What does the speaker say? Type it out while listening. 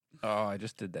Oh, I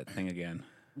just did that thing again.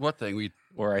 What thing?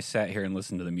 Where I sat here and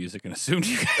listened to the music and assumed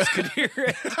you guys could hear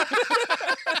it.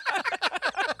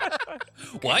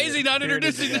 Why is he not Here it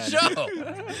is introducing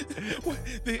the show?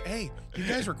 Hey, you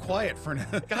guys were quiet for an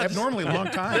abnormally long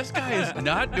time. This guy is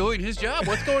not doing his job.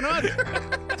 What's going on?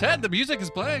 Ted, the music is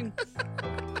playing.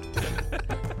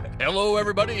 Hello,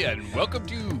 everybody, and welcome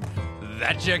to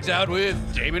That Checks Out with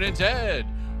Damon and Ted.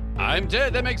 I'm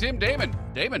Ted. That makes him Damon.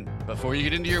 Damon, before you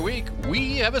get into your week,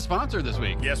 we have a sponsor this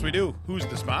week. Yes, we do. Who's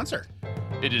the sponsor?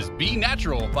 It is Be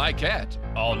Natural by Cat.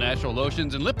 All natural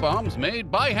lotions and lip balms made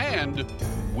by hand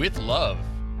with love.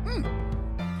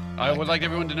 I would like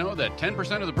everyone to know that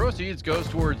 10% of the proceeds goes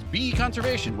towards bee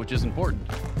conservation, which is important.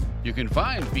 You can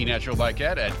find Be Natural by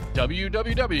Cat at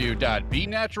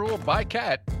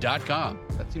www.benaturalbycat.com.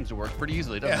 That seems to work pretty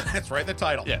easily, doesn't Yeah, it? that's right in the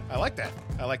title. Yeah. I like that.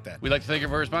 We'd like to thank you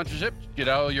for our sponsorship. Get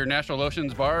all your natural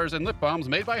lotions, bars, and lip balms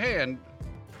made by hand.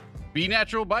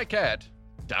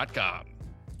 benaturalbycat.com.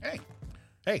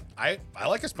 Hey, I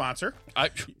like a sponsor.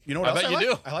 You know what I else bet I you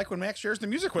like? do. I like when Max shares the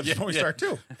music with us when we yeah. start,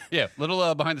 too. Yeah,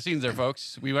 little behind the scenes there,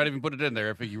 folks. We might even put it in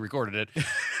there if you recorded it.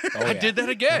 Oh, I yeah. did that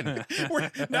again.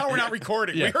 Now we're not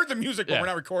recording. Yeah. We heard the music, but Yeah. we're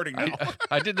not recording now.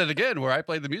 I did that again where I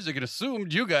played the music and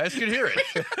assumed you guys could hear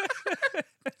it.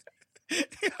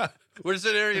 Yeah. We're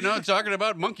sitting there, talking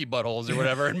about monkey buttholes or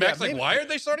whatever. And Mac's like, maybe- why are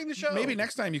they starting the show? Maybe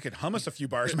next time you could hum us a few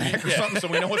bars, Mac, or something so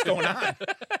we know what's going on.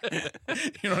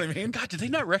 You know what I mean? God, did they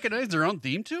not recognize their own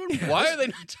theme tune? Why are they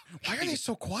not? Why are they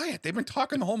so quiet? They've been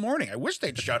talking the whole morning. I wish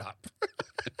they'd shut up.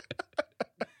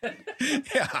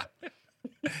 Yeah.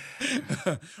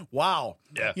 Wow.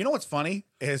 Yeah. You know what's funny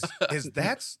is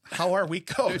that's how our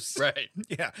week goes. Right.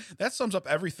 Yeah. That sums up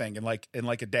everything in like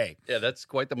a day. Yeah, that's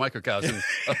quite the microcosm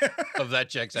of That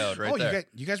Checks Out right Oh, there.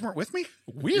 you guys weren't with me?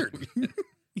 Weird.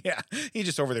 Yeah. He's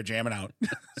just over there jamming out.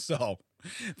 So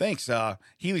thanks.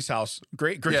 Healy's house.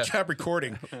 Great Yeah. job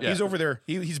recording. Yeah. He's over there.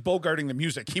 He's bogarting the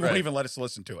music. He won't Right. even let us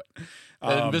listen to it.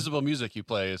 That invisible music you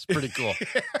play is pretty cool.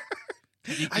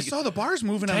 I saw the bars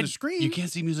moving on Ted, the screen. You can't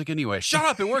see music anyway. Shut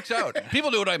up. It works out. People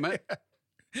knew what I meant.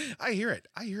 I hear it.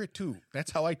 I hear it too.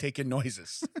 That's how I take in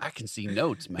noises. I can see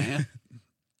notes, man.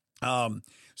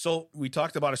 So we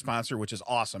talked about a sponsor, which is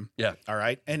awesome. Yeah. All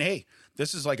right. And hey,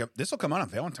 this will come out on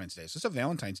Valentine's Day. So this is a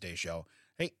Valentine's Day show.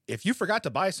 Hey, if you forgot to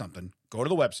buy something, go to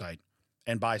the website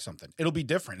and buy something. It'll be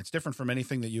different. It's different from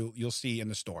anything that you'll see in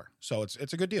the store. So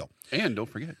it's a good deal. And don't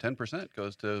forget, 10%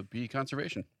 goes to bee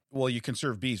conservation. Well, you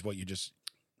conserve bees. What you just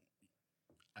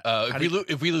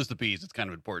If we lose the bees, it's kind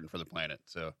of important for the planet.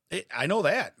 So I know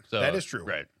that. So, That is true.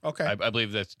 right. Okay. I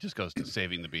believe that just goes to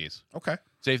saving the bees. Okay.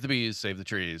 Save the bees, save the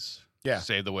trees. Yeah.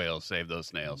 Save the whales, save those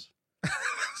snails.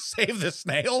 Save the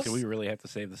snails. Do we really have to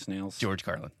save the snails? George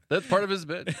Carlin. That's part of his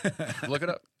bit. Look it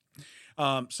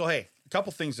up. So hey, a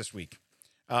couple things this week.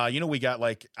 We got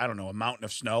a mountain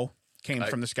of snow came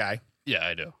from the sky. Yeah,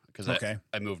 I do. Because Okay.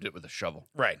 I moved it with a shovel.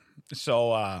 Right.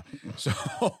 So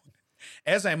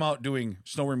as I'm out doing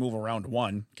snow removal round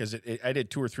one, because I did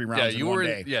 2 or 3 rounds Yeah, in you one were.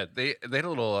 day. They had a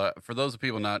little. For those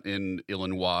people not in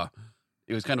Illinois,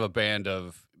 it was kind of a band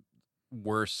of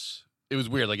worse. It was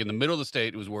weird. Like in the middle of the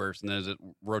state, it was worse, and then as it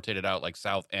rotated out, like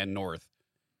south and north,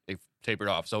 they tapered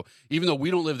off. So even though we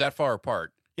don't live that far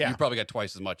apart, Yeah. you probably got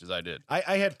twice as much as I did.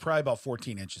 I had probably about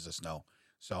 14 inches of snow.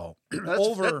 So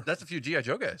That's a few GI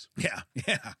Joe guys. yeah,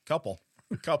 couple.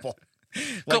 Couple,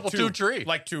 Like 2 tree.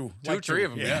 Like two. Two, Like 3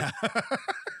 of them, yeah.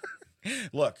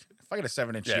 Look, if I got a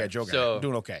 7-inch Yeah, G.I. Joe guy, so- I'm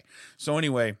doing okay. So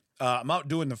anyway, I'm out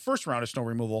doing the first round of snow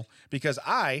removal because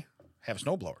I have a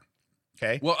snowblower.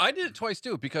 Okay. Well, I did it twice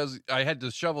too because I had to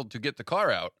shovel to get the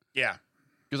car out Yeah.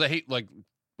 because I hate like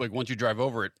once you drive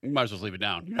over it, you might as well just leave it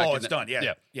down. You're not Oh, getting it's it- done.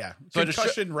 Yeah. yeah. So So I just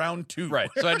concussion round 2. Right.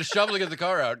 So I had to shovel to get the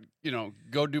car out,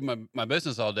 go do my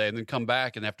business all day and then come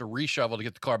back and have to reshovel to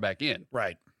get the car back in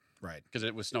Right. because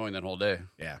it was snowing that whole day.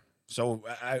 Yeah. So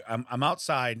I'm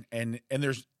outside and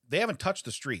they haven't touched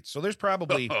the streets. So there's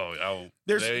probably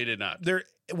They did not.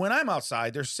 when I'm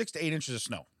outside, there's 6 to 8 inches of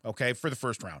snow, okay, for the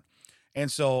first round.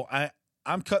 And so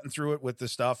I'm cutting through it with the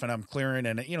stuff and I'm clearing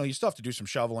and you still have to do some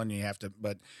shoveling and you have to,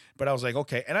 but I was like,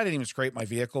 okay. And I didn't even scrape my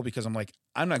vehicle because I'm like,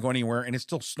 I'm not going anywhere and it's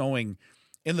still snowing.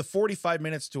 In the 45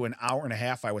 minutes to an hour and a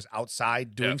half, I was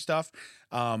outside doing stuff.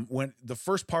 When the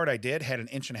first part I did had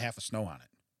 1.5 inches of snow on it.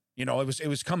 It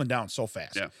was coming down so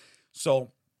fast. Yeah.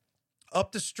 So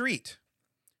up the street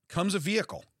comes a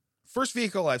vehicle. First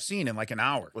vehicle I've seen in like an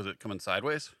hour. Was it coming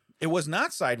sideways? It was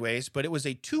not sideways, but it was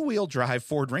a 2-wheel drive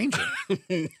Ford Ranger.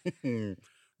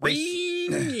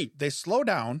 They slow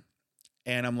down,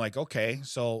 and I'm like, okay,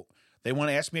 so they want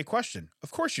to ask me a question.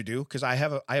 Of course you do, because I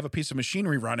have a piece of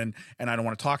machinery running, and I don't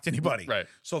want to talk to anybody. Right.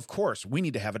 So of course we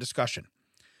need to have a discussion.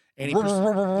 And he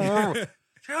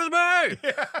Excuse me.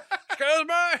 Excuse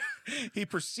me. he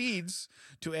proceeds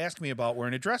to ask me about where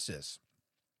an address is.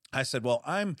 I said, well,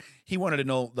 he wanted to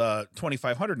know the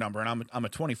 2,500 number, and I'm a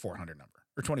 2,400 number,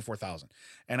 or 24,000.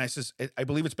 And I says, I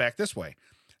believe it's back this way.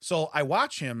 So I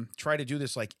watch him try to do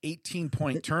this like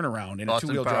 18-point turnaround in a Austin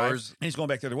two-wheel drive, Powers. and he's going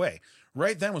back the other way.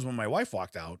 Right then was when my wife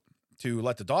walked out to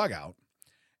let the dog out,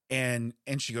 and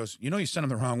she goes, you sent him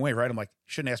the wrong way, right? I'm like,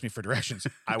 shouldn't ask me for directions.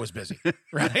 I was busy,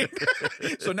 right?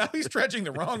 So now he's trudging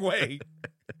the wrong way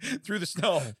through the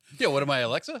snow. Yeah, what am I,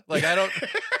 Alexa? Like, I don't...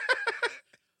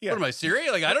 Yeah. What am I,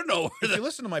 Siri? Like, I don't know. If you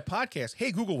listen to my podcast,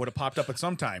 Hey Google would have popped up at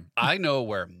some time. I know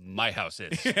where my house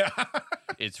is. Yeah.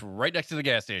 It's right next to the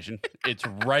gas station. It's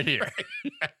right here.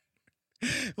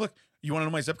 Look, you want to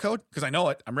know my zip code? Because I know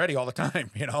it. I'm ready all the time,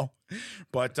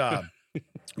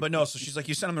 But no, so she's like,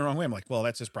 you sent him the wrong way. I'm like, well,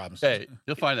 that's his problem. Hey,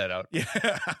 you'll find that out.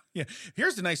 Yeah. Yeah.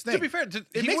 Here's the nice thing. To be fair,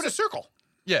 It makes a circle.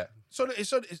 Yeah. So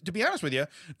to be honest with you,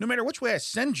 no matter which way I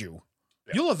send you,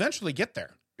 you'll eventually get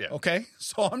there. Yeah. Okay?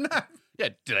 So I'm not. Yeah.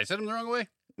 Did I send him the wrong way?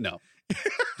 No.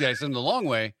 Did I send him the long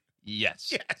way?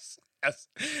 Yes. Yes. Yes.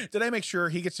 Did I make sure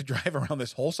he gets to drive around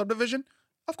this whole subdivision?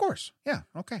 Of course. Yeah.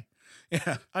 Okay.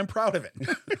 Yeah. I'm proud of it.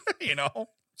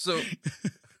 So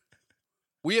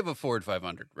we have a Ford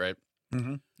 500, right?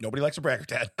 Mm-hmm. Nobody likes a bragger,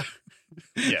 Dad.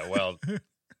 Yeah. Well,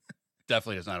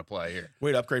 definitely does not apply here.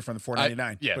 Way to upgrade from the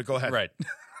 499. Yeah. But go ahead. Right.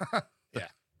 Yeah.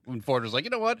 When Ford was like,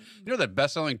 you know what? You know that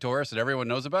best-selling Taurus that everyone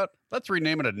knows about? Let's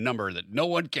rename it a number that no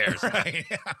one cares about. Right.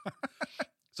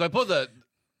 So I pulled the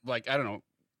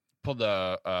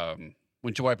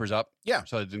windshield wipers up. Yeah.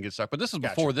 So it didn't get stuck. But this is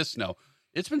Gotcha. before this snow.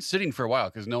 It's been sitting for a while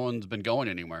because no one's been going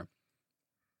anywhere.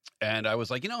 And I was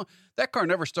like, that car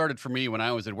never started for me when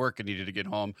I was at work and needed to get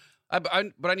home. But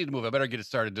I need to move. I better get it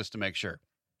started just to make sure.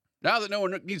 Now that no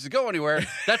one needs to go anywhere,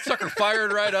 that sucker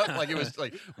fired right up like it was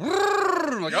like,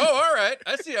 I'm like, oh, all right.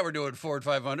 I see how we're doing Ford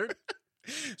 500.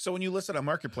 So when you listen on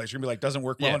Marketplace, you're going to be like, doesn't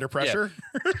work well Yeah, under pressure?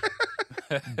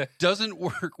 Doesn't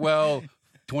work well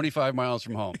 25 miles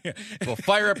from home. Well,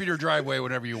 fire up in your driveway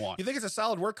whenever you want. You think it's a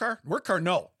solid work car? Work car?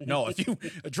 No. No.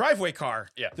 A driveway car.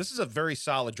 Yeah. This is a very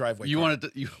solid driveway You car.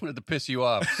 wanted to piss you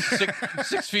off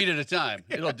 6 feet at a time.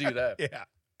 It'll do that. Yeah.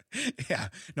 Yeah.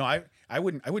 No, I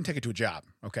wouldn't take it to a job.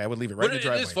 Okay. I would leave it right in the But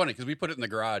driveway. it is funny because we put it in the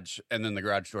garage and then the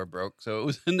garage door broke. So it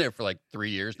was in there for like 3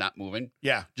 years, not moving.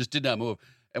 Yeah. Just did not move.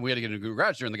 And we had to get a new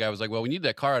garage door. And the guy was like, well, we need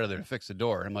that car out of there to fix the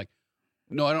door. And I'm like,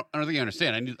 no, I don't think you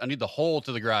understand. I need the hole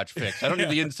to the garage fixed. I don't need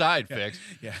the inside fixed.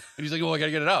 Yeah. And he's like, well, I got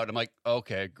to get it out. And I'm like,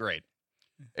 okay, great.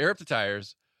 Air up the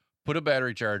tires, put a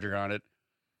battery charger on it,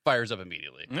 fires up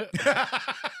immediately.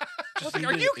 I was like,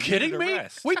 are you kidding me?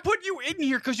 We put you in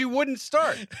here because you wouldn't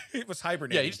start. It was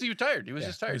hibernating. Yeah, he was tired. He was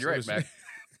just tired. You're right, Mac.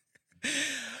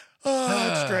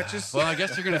 Oh, it stretches. Well, I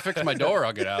guess you're going to fix my door.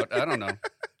 I'll get out. I don't know.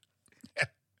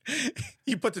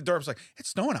 You put the door up, it's like, it's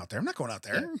snowing out there. I'm not going out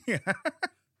there. Yeah.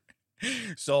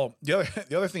 So the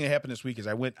other thing that happened this week is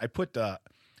I put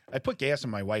gas in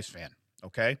my wife's van.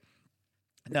 Okay.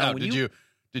 Now, did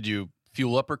you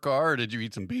fuel up her car or did you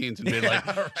eat some beans and be like,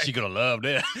 right. she could have loved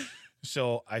it?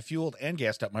 So I fueled and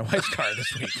gassed up my wife's car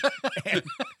this week.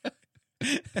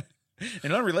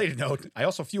 And unrelated note, I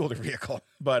also fueled her vehicle.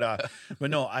 But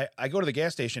no, I go to the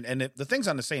gas station and the thing's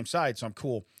on the same side, so I'm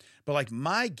cool. But like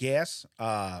my gas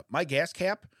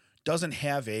cap doesn't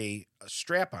have a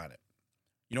strap on it.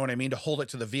 You know what I mean? To hold it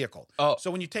to the vehicle. Oh. So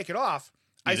when you take it off,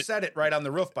 I set it right on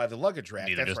the roof by the luggage rack.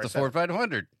 Neither That's does where the I set Ford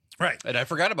 500. it. Right. And I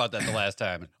forgot about that the last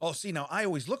time. Oh, see, now I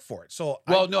always look for it. So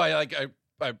I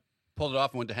pulled it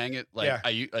off and went to hang it like Yeah.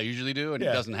 I usually do, and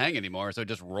Yeah. it doesn't hang anymore, so it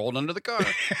just rolled under the car.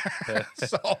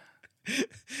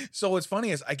 So what's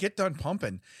funny is I get done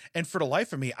pumping, and for the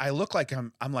life of me, I look like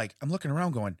I'm looking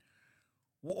around going,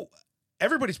 whoa.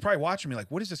 Everybody's probably watching me like,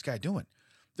 what is this guy doing?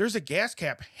 There's a gas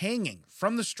cap hanging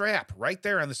from the strap right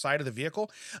there on the side of the vehicle.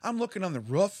 I'm looking on the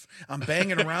roof. I'm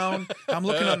banging around. I'm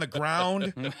looking on the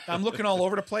ground. I'm looking all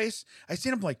over the place. I see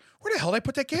him like, where the hell did I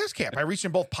put that gas cap? I reach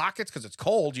in both pockets because it's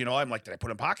cold. I'm like, did I put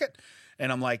it in a pocket?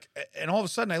 And I'm like, and all of a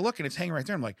sudden I look and it's hanging right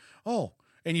there. I'm like, oh.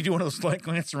 And you do one of those like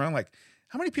glance around like,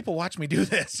 how many people watch me do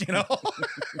this?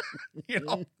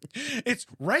 It's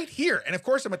right here. And of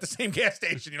course I'm at the same gas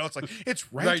station, it's like,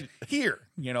 it's right here,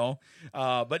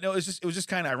 but no, it was just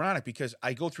kind of ironic because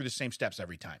I go through the same steps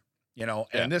every time,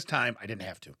 and this time I didn't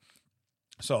have to.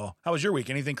 So how was your week?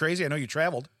 Anything crazy? I know you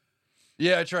traveled.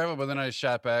 Yeah, I traveled, but then I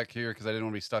shot back here because I didn't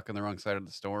want to be stuck on the wrong side of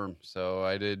the storm. So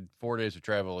I did 4 days of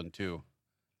travel in 2.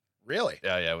 Really?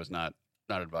 Yeah, it was not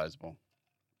advisable.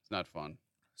 It's not fun.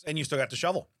 And you still got the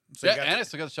shovel. So I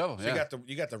still got the shovel. So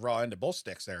you got the raw end of both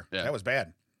sticks there. Yeah. That was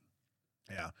bad.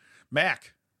 Yeah.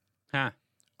 Mac. Huh.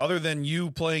 other than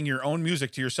you playing your own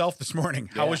music to yourself this morning,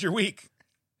 how was your week?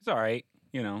 It's all right.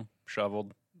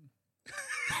 Shoveled.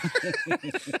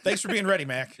 Thanks for being ready,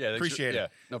 Mac. Yeah, Appreciate it. Yeah,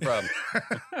 no problem.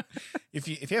 If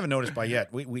you haven't noticed by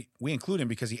yet, we include him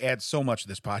because he adds so much to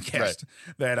this podcast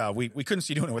that we couldn't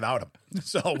see doing it without him.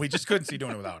 So we just couldn't see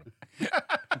doing it without him.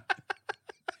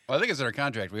 Well, I think it's in our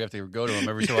contract. We have to go to him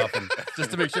every so often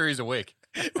just to make sure he's awake.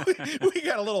 we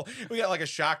got like a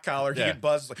shock collar. He Yeah. can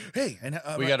buzz like, hey, and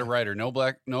We got a writer. No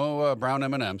brown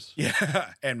M&Ms.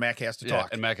 yeah, and Mac has to Yeah, talk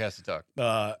and Mac has to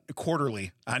talk.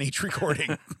 quarterly on each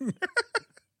recording.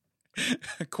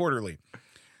 Quarterly.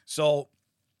 So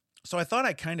I thought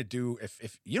I'd kind of do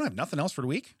if you don't have nothing else for the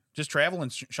week, just travel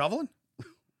and shoveling.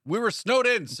 We were snowed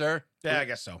in, sir. Yeah, I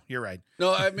guess so. You're right.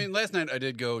 No, I mean, last night I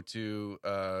did go to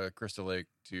Crystal Lake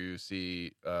to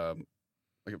see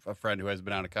like a friend who has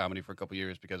been out of comedy for a couple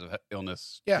years because of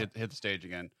illness. Yeah. hit the stage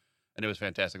again, and it was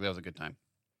fantastic. That was a good time.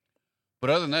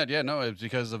 But other than that, yeah, no, it's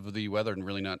because of the weather and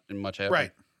really not much happening.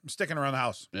 Right. I'm sticking around the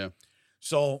house. Yeah.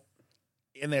 So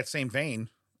in that same vein,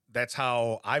 that's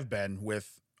how I've been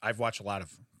I've watched a lot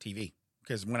of TV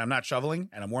because when I'm not shoveling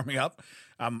and I'm warming up,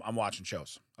 I'm watching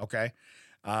shows. Okay.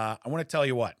 I want to tell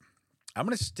you what, I'm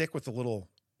going to stick with the little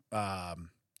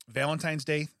Valentine's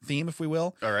Day theme, if we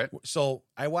will. All right. So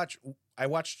I watched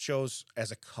shows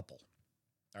as a couple.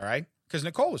 All right. Because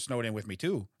Nicole was snowed in with me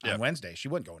too Yeah. on Wednesday. She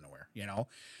wouldn't go nowhere,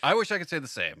 I wish I could say the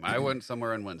same. I went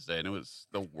somewhere on Wednesday, and it was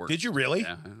the worst. Did you really?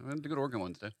 Yeah, I went to go to work on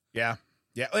Wednesday. Yeah.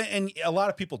 Yeah. And a lot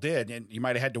of people did. And you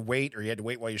might have had to wait, or you had to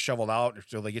wait while you shoveled out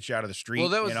until they get you out of the street. Well,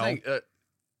 that was you the know? thing.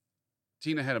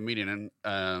 Tina had a meeting, and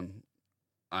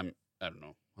I don't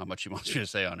know how much she wants me to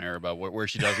say on air about where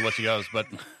she does and what she does, but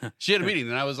she had a meeting,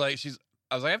 and I was like,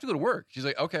 I have to go to work. She's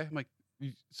like, okay. I'm like,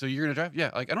 so you're gonna drive?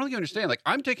 Yeah. Like, I don't think you understand. Like,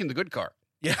 I'm taking the good car.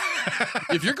 Yeah.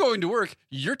 If you're going to work,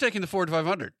 you're taking the Ford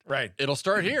 500. Right. It'll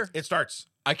start here. It starts.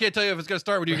 I can't tell you if it's gonna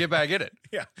start when you get back in it.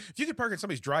 Yeah. If you could park in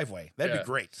somebody's driveway, that'd Yeah. be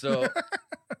great. So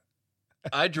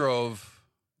I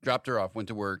dropped her off, went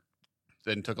to work,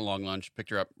 then took a long lunch, picked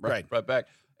her up right back.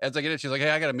 As I get in, she's like, hey,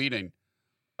 I got a meeting.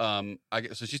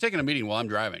 So she's taking a meeting while I'm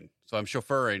driving. So I'm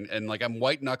chauffeuring and like I'm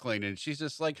white knuckling, and she's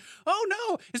just like, "Oh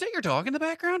no, is that your dog in the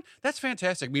background? That's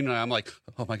fantastic." Meanwhile, I'm like,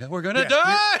 "Oh my god, we're gonna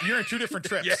die!" You're in two different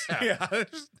trips. Yeah.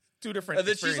 Two different. And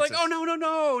then she's like, "Oh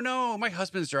no, my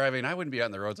husband's driving. I wouldn't be out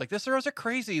on the roads like this. The roads are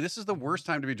crazy. This is the worst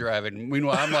time to be driving."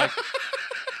 Meanwhile, I'm like,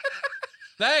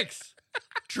 "Thanks.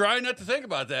 Try not to think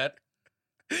about that."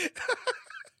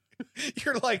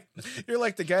 You're like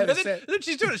the guy that said. And then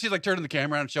she's doing it. She's like turning the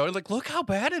camera on and showing, like, look how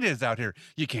bad it is out here.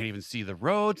 You can't even see the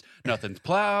roads. Nothing's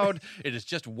plowed. It is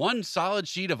just one solid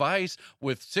sheet of ice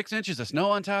with 6 inches of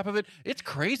snow on top of it. It's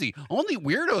crazy. Only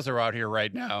weirdos are out here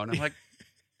right now. And I'm like,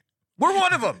 we're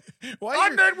one of them.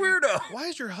 I'm that weirdo. Why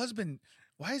is your husband?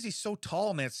 Why is he so tall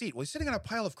in that seat? Well, he's sitting on a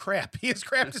pile of crap. He has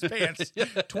crapped his pants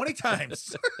 20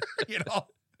 times.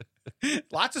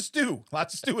 Lots of stew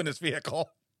in this vehicle.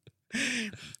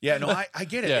 Yeah, no, I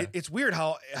get it. Yeah. It's weird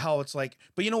how it's like,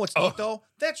 but you know what's neat though?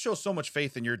 That shows so much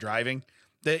faith in your driving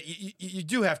that you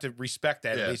do have to respect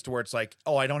that, at least to where it's like,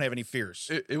 oh, I don't have any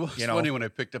fears. It was funny when I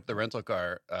picked up the rental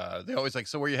car. They always like,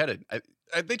 so where you headed?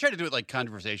 They tried to do it like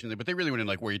conversationally, but they really went in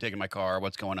like, where are you taking my car?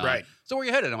 What's going on? Right. So where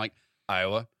you headed? I'm like,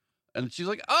 Iowa. And she's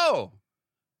like, oh,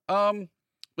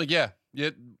 like, yeah,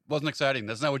 it wasn't exciting.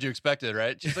 That's not what you expected,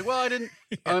 right? She's like, well, I didn't,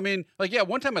 I mean, like, yeah,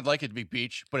 one time I'd like it to be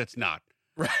beach, but it's not.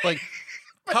 Right. Like,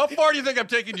 how far do you think I'm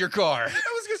taking your car? I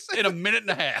was gonna say In a minute and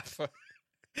a half.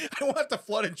 I want the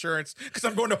flood insurance because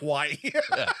I'm going to Hawaii.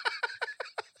 Yeah.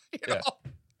 You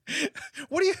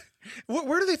know?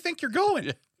 Where do they think you're going?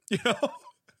 Yeah. You know?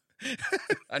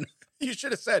 I know. You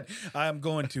should have said, I'm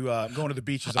going to the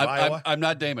beaches of Iowa. I'm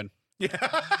not Damon.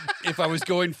 Yeah. If I was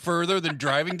going further than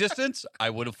driving distance, I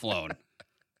would have flown.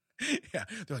 Yeah.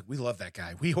 They're like, we love that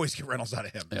guy. We always get rentals out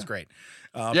of him. It's great.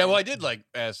 Yeah, well, I did like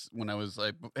ask when I was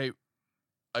like, hey,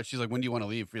 she's like, when do you want to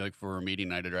leave for a meeting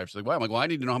night to drive? She's like, well, I'm like, well, I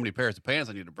need to know how many pairs of pants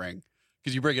I need to bring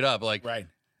because you bring it up like, Right.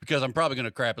 because I'm probably going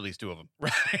to crap at least 2 of them.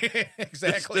 Right.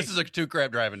 Exactly. This is a 2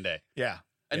 crap driving day. Yeah.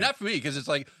 And not for me, because it's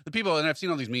like the people, and I've seen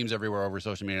all these memes everywhere over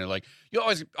social media, like,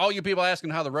 all you people asking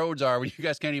how the roads are when you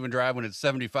guys can't even drive when it's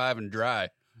 75 and dry.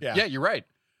 Yeah. Yeah, you're right.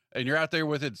 And you're out there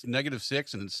with it's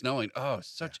 -6 and it's snowing. Oh,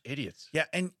 such idiots. Yeah.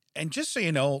 And just so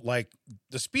you know, like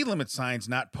the speed limit sign's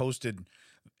not posted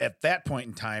at that point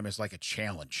in time as like a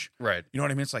challenge. Right. You know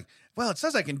what I mean? It's like, well, it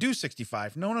says I can do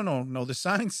 65. No. The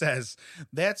sign says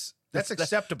that's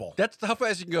acceptable. That's how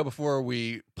fast you can go before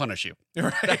we punish you.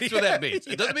 Right. That's what that means.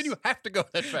 It doesn't Yes. mean you have to go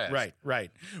that fast.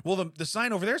 Right. Well, the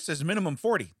sign over there says minimum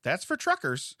 40. That's for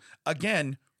truckers.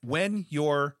 Again, when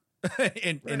you're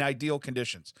in ideal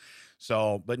conditions.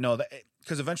 So, but no,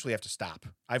 because eventually you have to stop.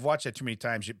 I've watched that too many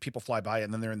times. People fly by it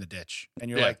and then they're in the ditch, and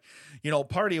you're Yeah. like,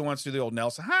 party wants to do the old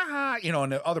Nelson, ha ha,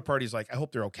 and the other party's like, I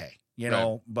hope they're okay,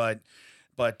 know. But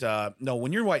no,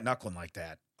 when you're white knuckling like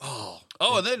that,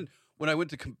 and then when I went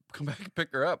to come back and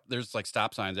pick her up, there's like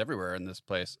stop signs everywhere in this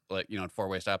place, like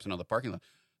 4-way stops in all the parking lot.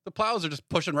 The plows are just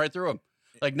pushing right through him,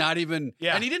 like not even.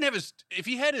 Yeah. And he didn't have his. If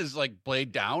he had his like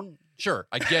blade down, sure,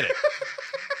 I get it.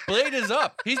 Blade is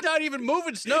up. He's not even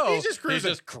moving snow. He's just cruising.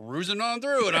 He's just cruising on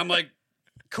through, and I'm like,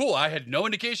 cool. I had no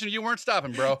indication you weren't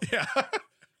stopping, bro. yeah.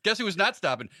 Guess who was not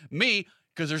stopping? Me,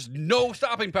 because there's no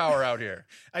stopping power out here.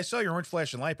 I saw your orange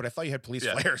flashing light, but I thought you had police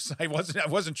Yeah. flares. I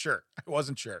wasn't sure.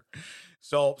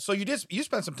 So you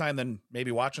spent some time then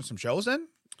maybe watching some shows then,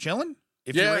 chilling.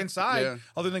 If you Yeah, were inside, yeah.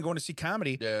 other than going to see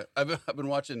comedy. Yeah, I've been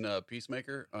watching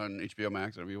Peacemaker on HBO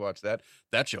Max. Have you watched that?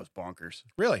 That show's bonkers.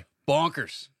 Really?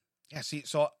 Bonkers. Yeah. See,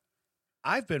 so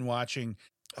I've been watching.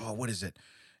 Oh, what is it?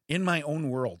 In My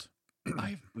Own World.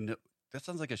 That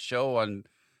sounds like a show on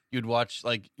you'd watch,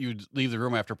 like you'd leave the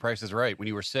room after Price is Right when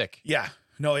you were sick. Yeah.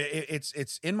 No,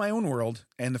 it's In My Own World,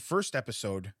 and the first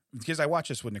episode, because I watch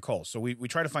this with Nicole, so we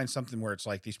try to find something where it's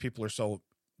like these people are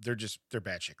they're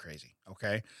batshit crazy.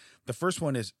 Okay. The first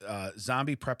one is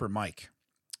Zombie Prepper Mike.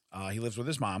 He lives with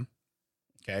his mom.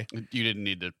 Okay. You didn't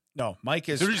need to. No, Mike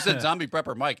is. As soon as you said zombie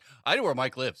prepper Mike, I know where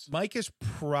Mike lives. Mike is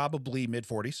probably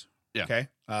mid-40s. Yeah. Okay.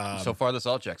 So far, this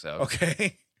all checks out.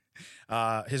 Okay.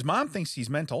 His mom thinks he's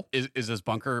mental. Is this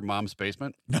bunker mom's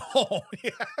basement? No.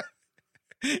 Yeah.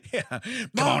 Yeah. Come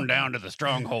Mom, on down to the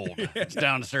stronghold. It's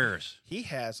downstairs. he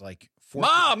has like 4.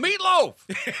 Mom, meatloaf.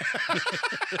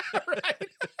 Right.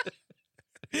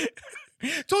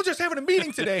 Told you I was having a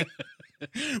meeting today. Why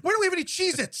don't we have any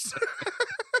Cheez-Its?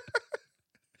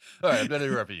 All right, I'm going to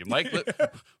interrupt you. Mike,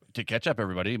 to catch up,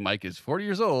 everybody, Mike is 40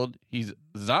 years old. He's a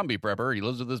zombie prepper. He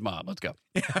lives with his mom. Let's go.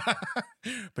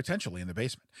 Potentially in the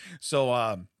basement. So,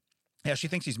 yeah, she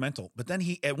thinks he's mental. But then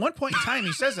at one point in time,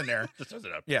 he says in there, Just does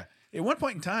it up. yeah, at one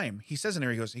point in time, he says in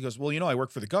there, he goes, well, I work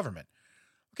for the government.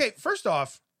 Okay, first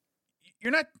off,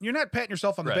 you're not patting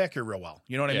yourself on the Right. back here real well.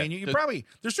 You know what I Yeah. mean? You probably,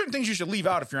 there's certain things you should leave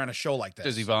out if you're on a show like this.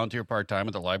 Does he volunteer part-time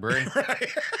at the library? Right.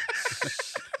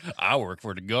 I work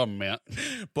for the government.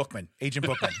 Bookman, Agent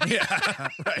Bookman. Yeah,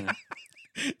 right.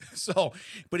 So,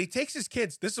 but he takes his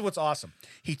kids. This is what's awesome.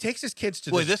 He takes his kids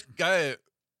to Wait, this guy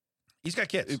He's got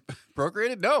kids.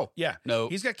 procreated? No. Yeah, No.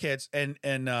 he's got kids, and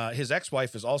his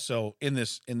ex-wife is also in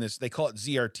this. They call it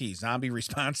ZRT, Zombie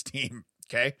Response Team.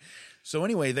 Okay, so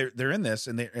anyway, they're in this,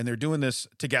 and they're doing this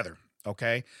together.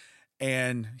 Okay,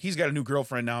 and he's got a new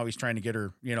girlfriend now. He's trying to get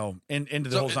her, into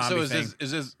the whole zombie thing.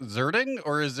 Is this zerting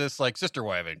or is this like sister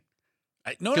wiving?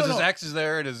 No, Because no. his ex is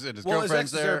there and his Well, his girlfriend's ex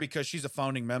is there there. because she's a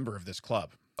founding member of this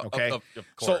club. Okay, Of so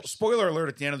course. spoiler alert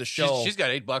at the end of the show. She's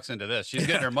got $8 into this. She's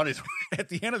getting her money's worth. At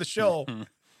the end of the show,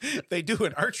 they do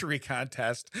an archery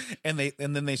contest, and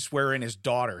then they swear in his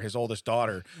oldest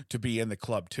daughter, to be in the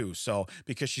club too. So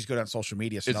because she's good on social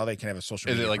media, so now they can have a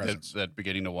social Is media it like presence. that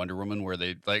beginning of Wonder Woman where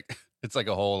they like it's like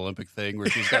a whole Olympic thing where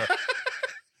she's got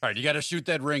all right, you got to shoot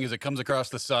that ring as it comes across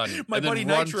the sun. My and then buddy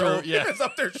run Nitro through- yeah. is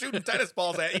up there shooting tennis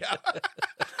balls at you.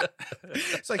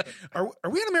 It's like, are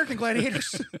we in American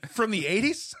Gladiators from the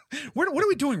 80s? What are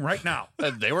we doing right now?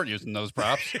 They weren't using those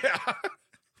props. Yeah.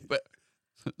 But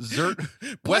Zert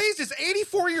Blaze is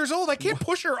 84 years old. I can't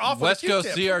push her off West with a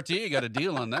Coast Q-tip. CRT got a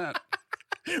deal on that.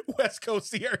 West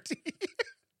Coast CRT.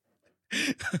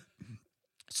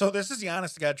 So this is the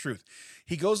honest to God truth.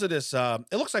 He goes to this, it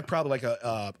looks like probably like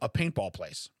a paintball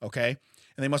place, okay?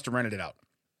 And they must have rented it out.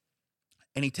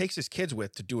 And he takes his kids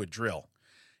with to do a drill.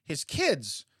 His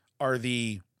kids are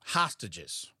the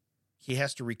hostages. He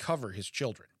has to recover his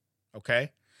children,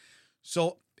 okay?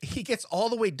 So he gets all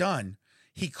the way done.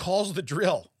 He calls the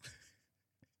drill.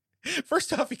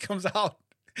 First off, he comes out.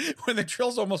 When the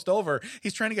drill's almost over,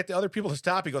 he's trying to get the other people to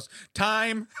stop. He goes,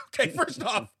 time. Okay, first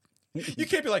off, you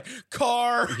can't be like,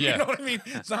 car. Yeah. You know what I mean?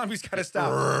 Zombies got to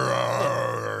stop.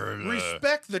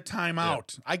 Respect the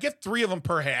timeout. I get 3 of them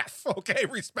per half. Okay,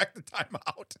 respect the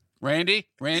timeout. Randy,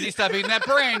 stop eating that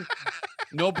brain.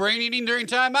 No brain eating during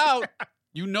timeout.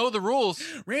 You know the rules.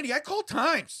 Randy, I called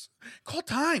times. Call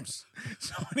times.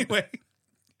 So anyway,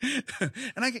 and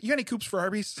you got any coops for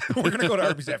Arby's? We're going to go to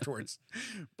Arby's afterwards.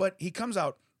 But he comes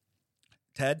out,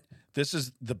 Ted, this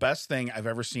is the best thing I've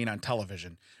ever seen on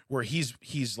television, where he's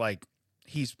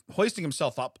hoisting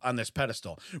himself up on this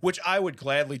pedestal, which I would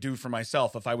gladly do for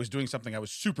myself if I was doing something I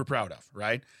was super proud of,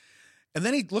 right? And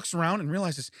then he looks around and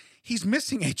realizes he's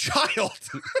missing a child.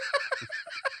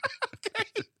 Okay.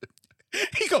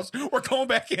 He goes, we're going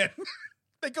back in.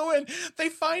 They go in, they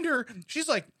find her. She's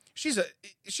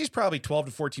she's probably 12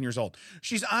 to 14 years old.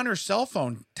 She's on her cell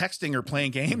phone texting or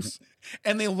playing games,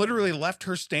 and they literally left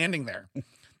her standing there.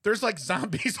 There's like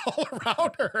zombies all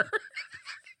around her.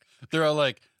 They're all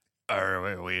like,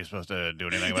 are we supposed to do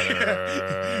anything about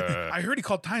it? I heard he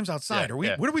called times outside.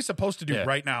 Yeah, What are we supposed to do Yeah.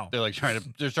 right now? They're like trying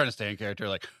to stay in character.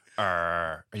 Like,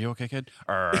 are you okay, kid?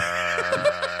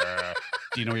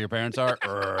 Do you know where your parents are?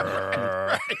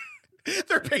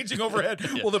 They're paging overhead.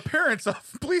 Well, the parents of,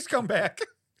 please come back.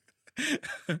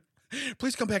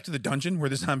 Please come back to the dungeon where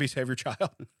the zombies have your child.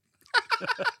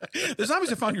 The zombies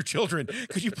have found your children.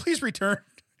 Could you please return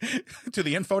to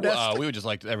the info desk? We would just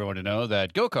like everyone to know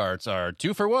that go-karts are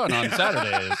 2 for $1 on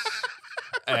Saturdays.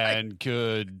 And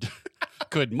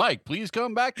could Mike please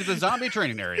come back to the zombie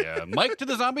training area? Mike to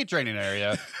the zombie training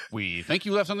area. We think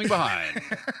you left something behind.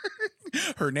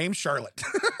 Her name's Charlotte.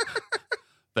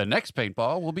 The next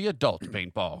paintball will be adult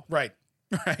paintball. Right.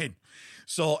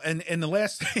 So, and the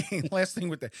last thing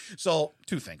with that. So,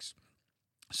 two things.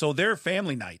 So their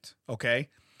family night, okay?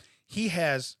 He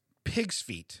has pig's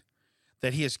feet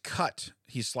that he has cut.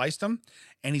 He's sliced them,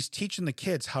 and he's teaching the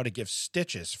kids how to give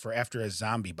stitches for after a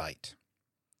zombie bite.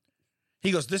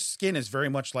 He goes, this skin is very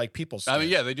much like people's skin. I mean,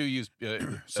 yeah, they do use.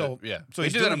 So they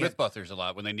he's do that on doing it- Mythbusters a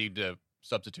lot when they need to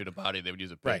substitute a body. They would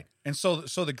use a pig. Right. And so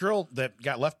the girl that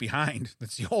got left behind,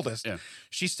 that's the oldest, Yeah.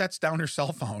 she sets down her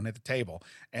cell phone at the table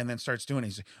and then starts doing it.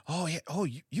 He's like, oh, yeah, oh,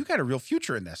 you got a real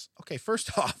future in this. Okay,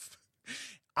 first off,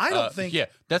 I don't think. Yeah,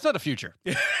 that's not a future.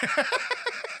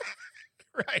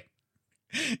 Right.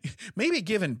 Maybe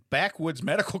giving backwoods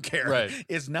medical care Right.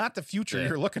 is not the future Yeah.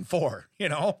 you're looking for, you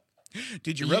know?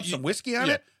 Did you rub some whiskey on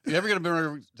it? You ever going to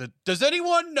remember? Does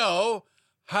anyone know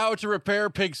how to repair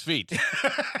pig's feet?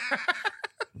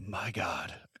 My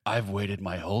God, I've waited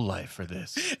my whole life for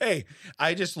this. Hey,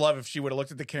 I just love if she would have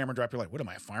looked at the camera and dropped her like, what am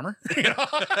I, a farmer? You know?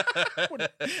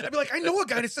 I'd be like, I know a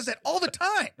guy that says that all the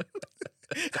time.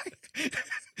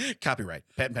 Copyright,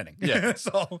 patent pending. Yeah.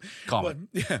 So, Common.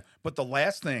 but the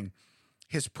last thing,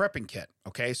 his prepping kit.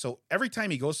 Okay. So every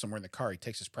time he goes somewhere in the car, he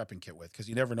takes his prepping kit with because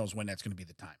he never knows when that's going to be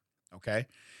the time. Okay.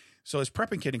 So his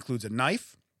prepping kit includes a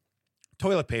knife,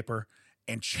 toilet paper,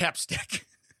 and chapstick.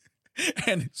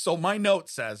 And so my note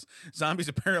says zombies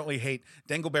apparently hate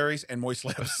dingleberries and moist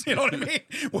lips. You know what I mean?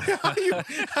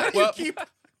 How do you keep?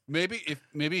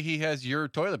 Maybe he has your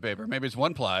toilet paper. Maybe it's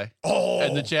 1-ply. Oh,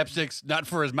 And the chapstick's not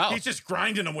for his mouth. he's just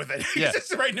grinding them with it. Yeah. He's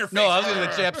just right in their face. No, I was thinking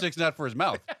the chapstick's not for his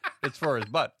mouth. It's for his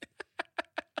butt.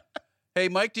 Hey,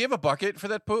 Mike, do you have a bucket for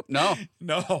that poop? No.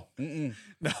 No. Mm-mm.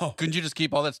 No. Couldn't you just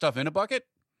keep all that stuff in a bucket?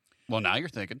 Well, now you're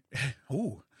thinking.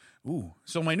 Ooh.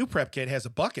 So my new prep kit has a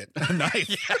bucket, a knife.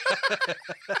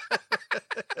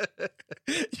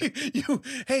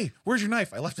 Hey, where's your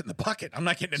knife? I left it in the bucket. I'm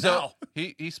not getting it now.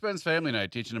 He spends family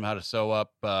night teaching him how to sew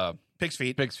up Pig's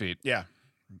feet. pig's feet. Yeah.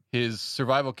 His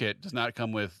survival kit does not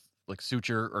come with like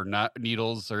suture or not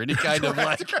needles or any kind of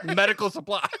Right, like right. medical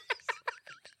supply.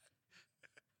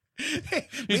 Hey,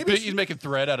 He's making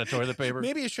thread out of toilet paper.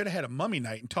 maybe you should have had a mummy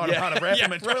night and taught him Yeah, how to wrap yeah,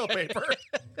 him in toilet paper.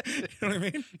 You know what I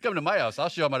mean? Come to my house. I'll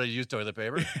show him how to use toilet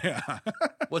paper. Yeah.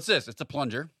 What's this? It's a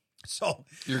plunger. So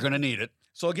You're going to need it.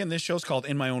 again, this show's called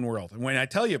In My Own World. And when I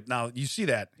tell you now, you see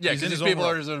that. Yeah, he's in because his these own people are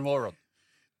world. in his own world.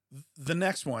 The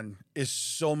next one is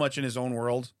so much in his own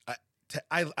world.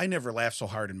 I never laughed so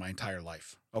hard in my entire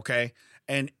life. Okay.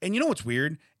 And you know what's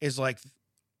weird is like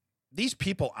these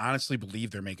people honestly believe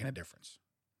they're making a difference.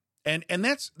 And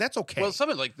that's okay. Well,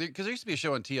 something like because there used to be a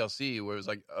show on TLC where it was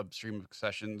like Upstream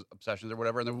Obsessions or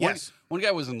whatever, and then Yes. one guy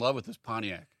was in love with this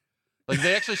Pontiac. Like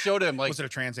they actually showed him like was it a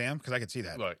Trans Am? Because I could see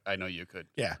that. Look, I know you could.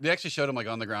 Yeah. They actually showed him like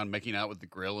on the ground making out with the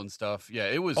grill and stuff. Yeah,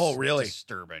 it was. Oh, really?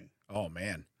 Disturbing. Oh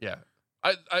man. Yeah,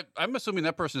 I'm assuming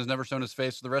that person has never shown his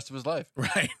face for the rest of his life.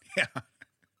 Right. Yeah.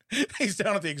 He's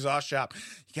down at the exhaust shop.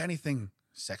 You got anything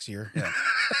sexier? Yeah.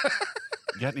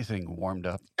 You got anything warmed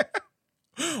up?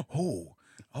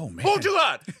 Oh man. Oh, too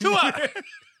hot! Too hot!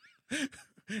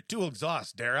 Dual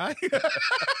exhaust, dare I?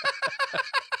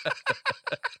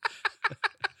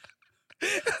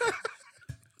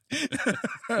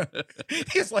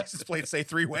 His license plate say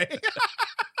 3-way.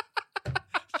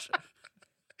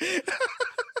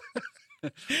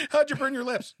 How'd you burn your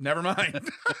lips? Never mind.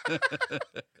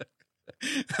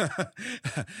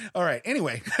 All right.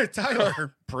 Anyway,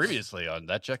 Tyler. Previously on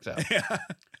That Checks Out. Yeah.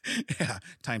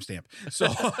 Timestamp. So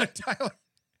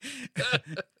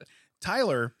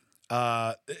Tyler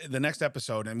the next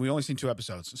episode, and we only seen 2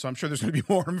 episodes, so I'm sure there's going to be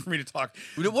more for me to talk.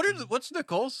 What's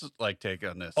Nicole's take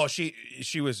on this? Oh, she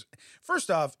was,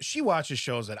 first off, she watches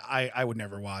shows that I would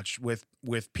never watch with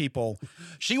people.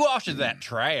 She watches that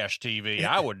trash TV.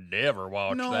 I would never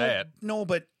watch that. No,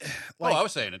 but I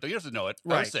was saying it. You have to know it.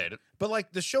 I was saying it. But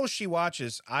like the shows she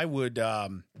watches, I would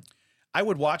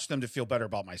watch them to feel better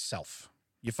about myself.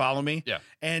 You follow me? Yeah.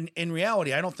 And in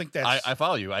reality, I don't think that's... I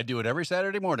follow you. I do it every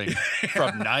Saturday morning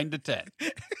from 9 to 10.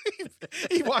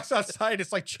 He walks outside.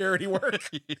 It's like charity work.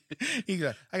 He's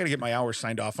I got to get my hours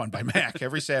signed off on by Mac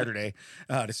every Saturday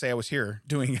to say I was here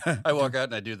doing... I walk out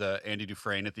and I do the Andy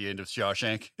Dufresne at the end of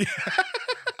Shawshank.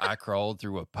 I crawled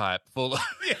through a pipe full of...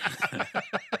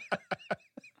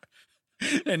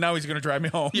 And now he's going to drive me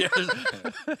home. Yeah,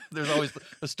 there's always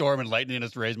a storm and lightning, and I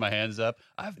just raise my hands up.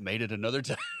 I've made it another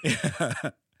time.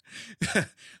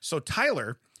 So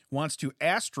Tyler wants to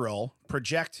astral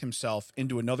project himself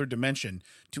into another dimension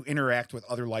to interact with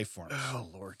other life forms. Oh,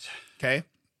 Lord. Okay.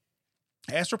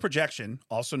 Astral projection,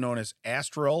 also known as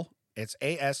astral, it's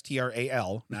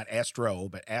ASTRAL, not astro,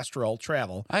 but astral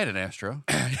travel. I had an Astro.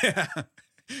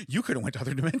 You could have went to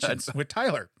other dimensions with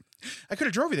Tyler. I could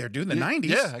have drove you there, dude, in the 90s.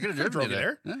 Yeah, I could have driven you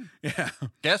there. Yeah.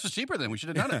 Gas was cheaper then. We should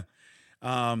have done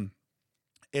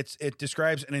it. It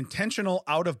describes an intentional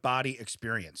out-of-body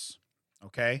experience.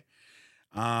 Okay?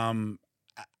 I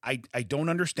don't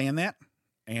understand that.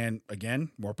 And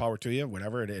again, more power to you,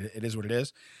 whatever. It is what it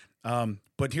is.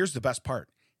 But here's the best part.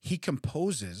 He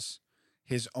composes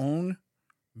his own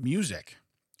music.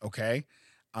 Okay?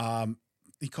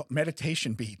 He called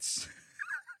meditation beats.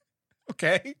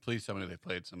 Okay. Please tell me they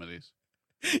played some of these.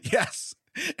 Yes.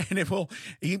 And it will,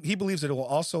 he believes that it will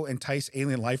also entice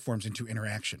alien life forms into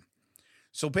interaction.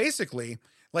 So basically,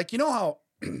 like, you know how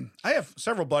I have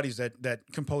several buddies that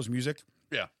compose music.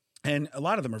 Yeah. And a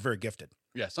lot of them are very gifted.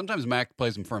 Yeah. Sometimes Mac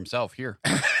plays them for himself here.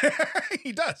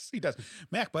 He does.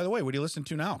 Mac, by the way, what do you listen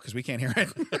to now? Because we can't hear it.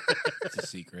 It's a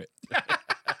secret.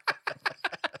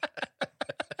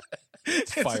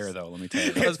 It's fire, though, let me tell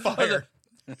you. It's fire.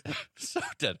 So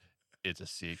dead. It's a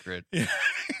secret.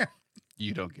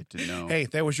 You don't get to know. Hey,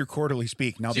 that was your quarterly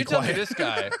speak. Now be you tell me quiet. this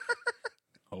guy.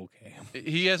 Okay.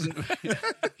 He hasn't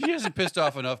pissed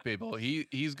off enough people.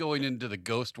 He's going into the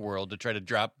ghost world to try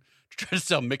to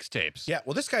sell mixtapes. Yeah,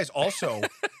 well, this guy's also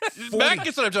Mac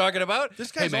gets what I'm talking about.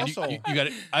 This guy's also you got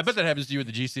it. I bet that happens to you at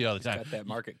the GC all the time. Got that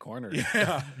market corner.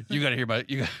 Yeah. You got to hear my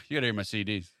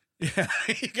CDs. Yeah,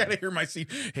 you got to hear my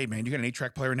CD. Hey, man, you got an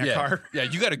 8-track player in that car? Yeah,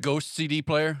 you got a Ghost CD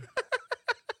player.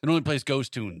 It only plays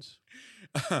Ghost tunes.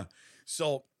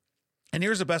 So, and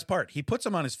here's the best part. He puts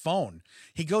them on his phone.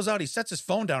 He goes out, he sets his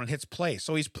phone down and hits play.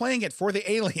 So he's playing it for the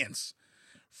aliens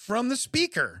from the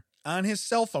speaker on his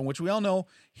cell phone, which we all know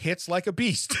hits like a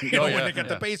beast when they get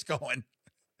the bass going.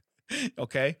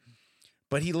 Okay.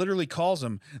 But he literally calls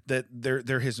them that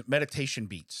they're his meditation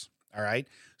beats. All right.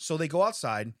 So they go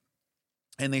outside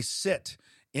and they sit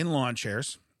in lawn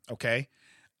chairs. Okay.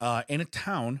 In a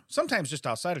town, sometimes just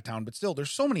outside of town, but still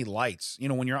there's so many lights, you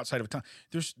know, when you're outside of a town,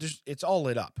 there's it's all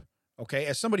lit up. Okay.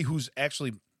 As somebody who's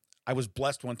actually, I was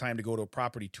blessed one time to go to a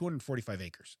property, 245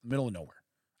 acres, middle of nowhere.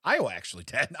 Iowa, actually,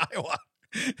 Ted, Iowa.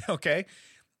 Okay.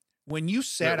 When you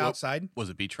sat outside,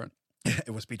 Was it beachfront? it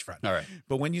was beachfront. All right.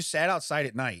 But when you sat outside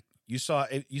at night, you saw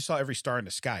every star in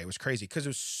the sky. It was crazy because it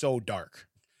was so dark.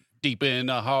 Deep in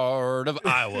the heart of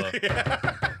Iowa.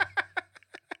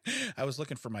 I was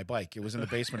looking for my bike. It was in the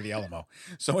basement of the Alamo.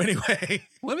 So anyway,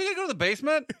 When are we gonna go to the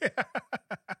basement?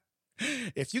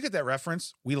 if you get that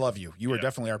reference, we love you. You are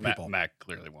definitely our people. Mac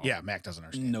clearly won't. Yeah, Mac doesn't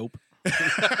understand. Nope.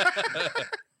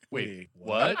 Wait,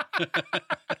 what?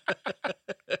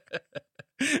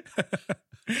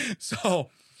 So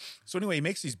anyway, he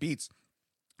makes these beats.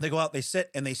 They go out, they sit,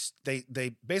 and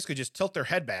they basically just tilt their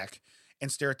head back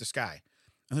and stare at the sky.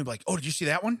 And they'll be like, "Oh, did you see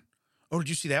that one? Oh, did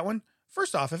you see that one?"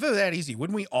 First off, if it was that easy,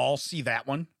 wouldn't we all see that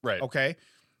one? Right. Okay.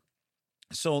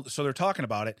 So they're talking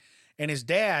about it, and his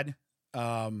dad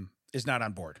is not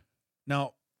on board.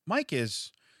 Now, Mike he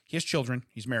has children.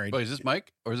 He's married. Wait, is this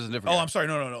Mike or is this a different? Oh, guy? I'm sorry.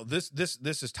 No. This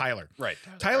is Tyler. Right.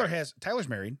 Tyler's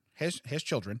married, has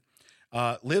children,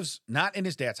 lives not in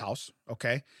his dad's house.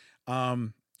 Okay.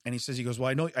 And he goes, well,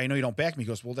 I know you don't back me. He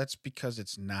goes, well, that's because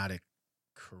it's not a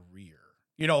career.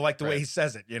 You know, like the way he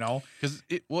says it, you know? Because,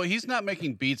 he's not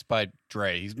making beats by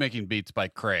Dre. He's making beats by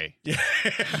Cray. Yeah.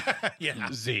 Yeah.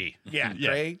 Z. Yeah.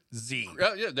 Crazy.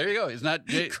 Oh, yeah, there you go. It's not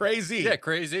Crazy. Yeah,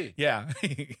 crazy. Yeah.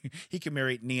 He can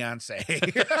marry Neonce.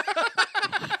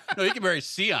 No, he can marry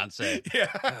Beyonce.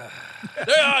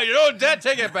 Yeah. You know, Dad,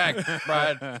 take it back,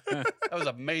 Brian. That was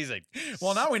amazing.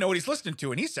 Well, now we know what he's listening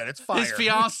to, and he said it's fire. His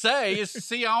fiancée is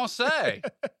Beyonce.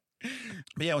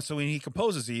 But yeah, so when he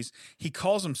composes these, he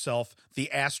calls himself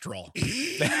the Astral.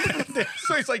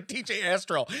 So he's like DJ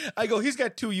Astral. I go, he's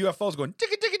got 2 UFOs going,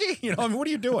 ticka, ticka, ticka. You know, I mean, what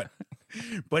are you doing?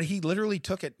 But he literally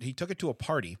took it to a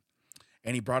party,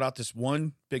 and he brought out this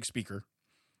one big speaker,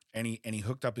 and he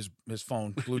hooked up his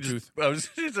phone, Bluetooth.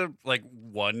 Just like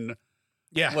one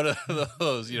Yeah. of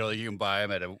those, you know, you can buy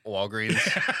them at a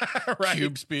Walgreens Right.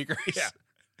 cube speakers. Yeah.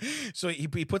 So he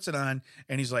puts it on,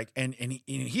 and he's like, and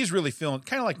he's really feeling,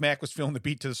 kind of like Mac was feeling the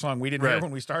beat to the song we didn't hear Right.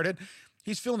 when we started.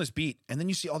 He's feeling this beat, and then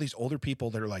you see all these older people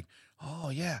that are like, oh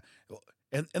yeah,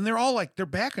 and they're all like, they're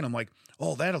backing him like,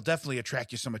 oh, that'll definitely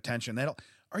attract you some attention.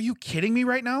 Are you kidding me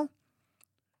right now?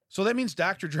 So that means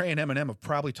Dr. Dre and Eminem have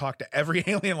probably talked to every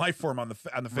alien life form on the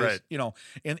face, Right. you know,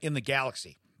 in the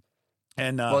galaxy.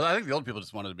 And Well, I think the old people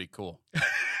just wanted to be cool.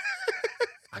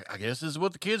 I guess this is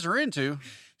what the kids are into.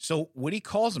 so what he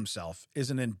calls himself is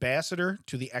an ambassador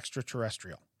to the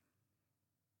extraterrestrial.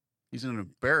 He's an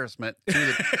embarrassment to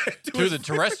the to his- the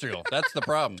terrestrial. That's the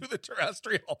problem. To the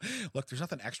terrestrial. Look, there's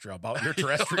nothing extra about your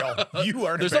terrestrial. You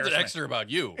are an There's something embarrassment. extra about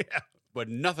you, but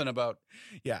nothing about.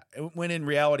 Yeah, when in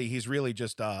reality, he's really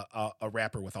just a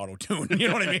rapper with auto tune. You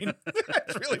know what I mean?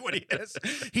 That's really what he is.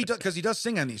 He does, because he does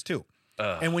sing on these too.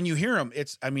 And when you hear him,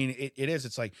 it's, I mean, it is.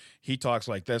 It's like he talks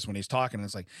like this when he's talking, and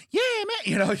it's like, yeah, man.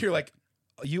 You know, you're like,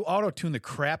 you auto tune the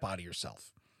crap out of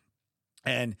yourself,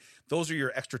 and those are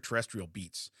your extraterrestrial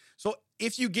beats. So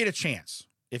if you get a chance,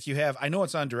 if you have, I know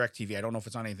it's on DirecTV. I don't know if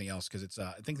it's on anything else because it's,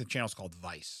 I think the channel's called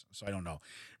Vice, so I don't know.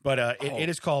 But it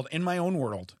is called In My Own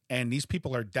World, and these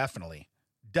people are definitely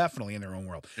in their own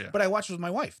world. Yeah. But I watched with my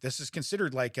wife. This is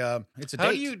considered like it's a How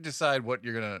date. do you decide what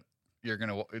you're gonna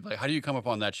like? How do you come up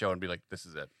on that show and be like, this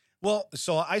is it? Well,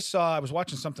 so I was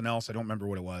watching something else. I don't remember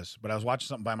what it was, but I was watching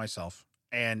something by myself,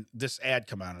 and this ad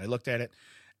come on, and I looked at it,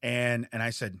 and I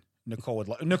said, Nicole would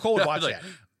watch Like, that.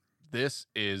 This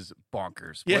is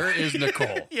bonkers. Yeah. Where is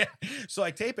Nicole? Yeah. So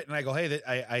I tape it, and I go, hey,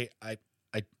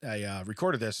 I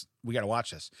recorded this. We got to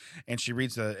watch this. And she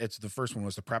reads it's the first one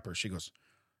was the prepper. She goes,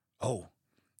 oh,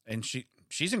 and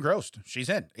she's engrossed. She's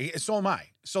in. So am I.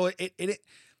 So it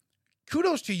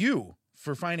kudos to you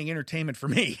for finding entertainment for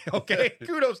me. Okay.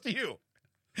 Kudos to you.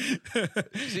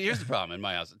 See, here's the problem in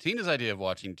my house. Tina's idea of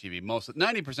watching TV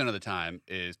 90% of the time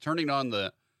is turning on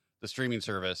the streaming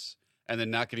service and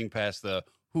then not getting past the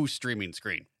who's streaming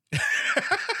screen.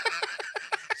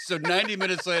 So 90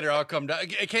 minutes later, I'll come down.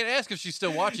 I can't ask if she's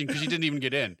still watching because she didn't even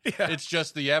get in. Yeah. It's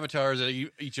just the avatars that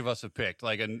each of us have picked.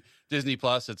 Like in Disney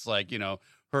Plus, it's like, you know,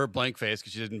 her blank face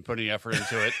because she didn't put any effort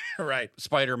into it. Right.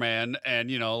 Spider-Man and,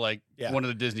 you know, like one of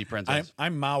the Disney princesses.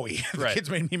 I'm Maui. The Right. kids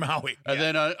made me Maui. And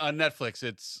then on Netflix,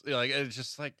 it's like, it's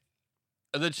just like,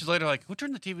 and then she's later like, who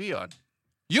turned the TV on?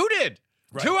 You did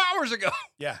Right. 2 hours ago.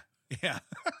 Yeah. Yeah.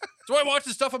 So I watched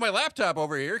the stuff on my laptop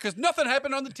over here because nothing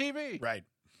happened on the TV. Right.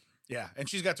 Yeah. And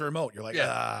she's got the remote. You're like,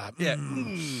 Yeah.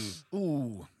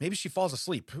 Ooh, maybe she falls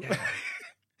asleep.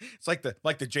 It's like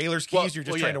the jailer's keys. You're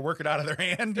just trying to work it out of their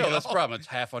hand. No, you that's the know? problem. It's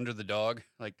half under the dog.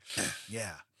 Like,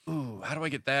 Yeah. ooh, how do I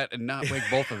get that and not wake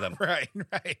both of them? Right.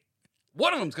 Right.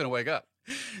 One of them's going to wake up.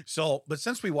 So, but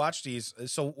since we watch these,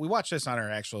 so we watch this on our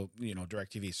actual,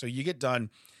 DirecTV. So you get done,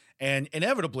 and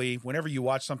inevitably, whenever you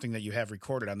watch something that you have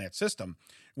recorded on that system,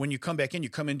 when you come back in, you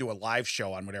come into a live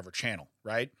show on whatever channel,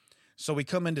 right? So we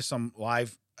come into some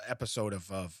live episode of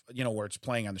where it's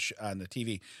playing on the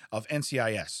TV of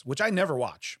NCIS, which I never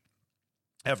watch.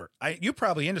 Ever. You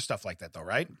probably into stuff like that though,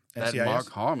 right? That NCIS? Mark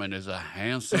Harmon is a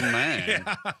handsome man.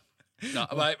 Yeah. No,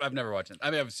 I've never watched it. I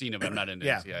mean, I've seen it, but I'm not into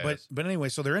Yeah, NCIS. but anyway,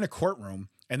 so they're in a courtroom,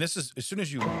 and this is as soon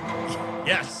as you,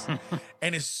 yes,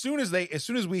 and as soon as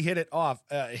we hit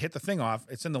the thing off,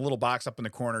 it's in the little box up in the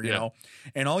corner, you Yeah. know,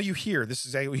 and all you hear, this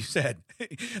is what you said.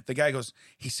 The guy goes,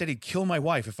 he said he'd kill my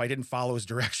wife if I didn't follow his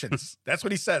directions. That's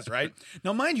what he says, right?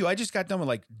 Now, mind you, I just got done with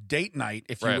like date night,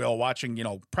 if you Right. will, watching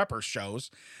prepper shows,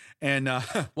 and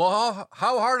Well,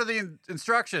 how hard are the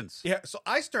instructions? yeah, so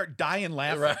I start dying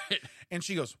laughing. Right. And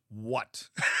she goes, what?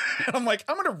 And I'm like,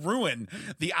 I'm going to ruin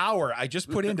the hour I just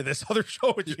put into this other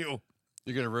show with you.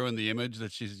 You're going to ruin the image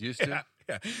that she's used to? Yeah,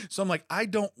 yeah. So I'm like, I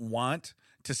don't want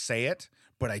to say it,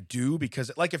 but I do because,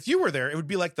 like, if you were there, it would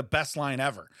be like the best line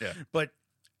ever. Yeah. But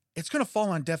it's going to fall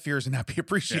on deaf ears and not be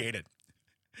appreciated.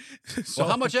 So, Well,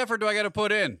 how much effort do I got to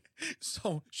put in?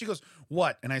 So she goes,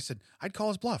 what? And I said, I'd call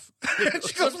his bluff. Yeah, And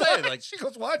she that's goes, what I'm saying, what? like- She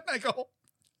goes, what?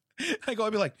 And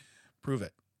I'd be like, prove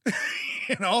it.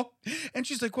 And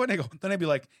she's like, what? And I go, then I'd be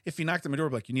like, if he knocked on my door, I'd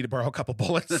be like, you need to borrow a couple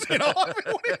bullets. I mean,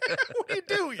 what do you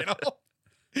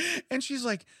do? And she's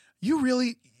like, you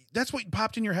really, that's what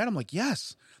popped in your head? I'm like,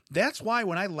 yes. That's why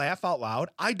when I laugh out loud,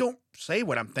 I don't say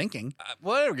what I'm thinking.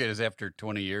 What I don't get is after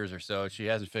 20 years or so, she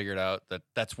hasn't figured out that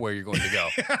that's where you're going to go.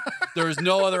 There is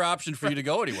no other option for you to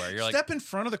go anywhere. You're like, Step in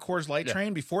front of the Coors Light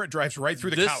train before it drives right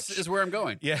through the couch. This is where I'm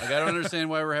going. Yeah. Like, I don't understand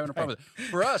why we're having a problem with it.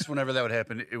 For us, whenever that would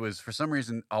happen, it was for some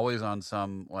reason always on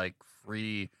some like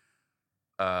free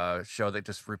show that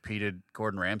just repeated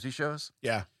Gordon Ramsay shows.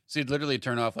 Yeah. So you'd literally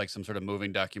turn off like some sort of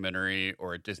moving documentary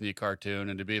or a Disney cartoon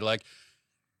and to be like,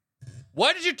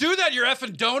 why did you do that, you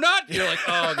effing donut? You're like,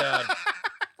 oh, God.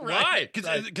 Why?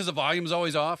 Because the volume's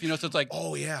always off, you know? So it's like,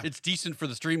 oh, yeah. it's decent for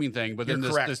the streaming thing, but then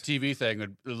this TV thing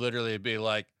would literally be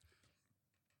like,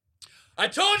 I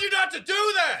told you not to do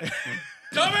that,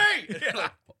 dummy! Yeah.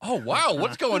 Like, oh, wow,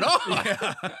 what's going on?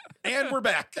 Yeah. And we're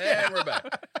back. And we're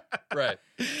back. Right.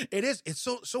 It is. It's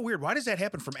so weird. Why does that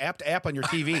happen from app to app on your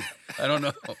TV? I don't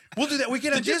know. We'll do that. We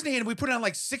get on Disney and we put it on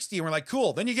like 60 and we're like,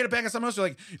 cool. Then you get it back on something else.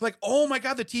 You're like, oh my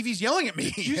God, the TV's yelling at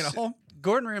me. You know?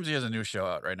 Gordon Ramsay has a new show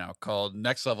out right now called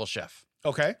Next Level Chef.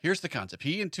 Okay. Here's the concept.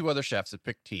 He and two other chefs have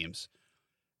picked teams.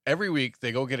 Every week,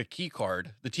 they go get a key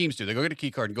card. The teams do. They go get a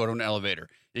key card and go to an elevator.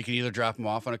 You can either drop them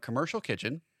off on a commercial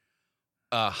kitchen,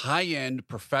 a high-end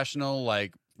professional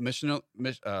like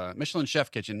Michelin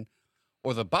chef kitchen,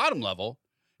 or the bottom level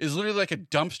is literally like a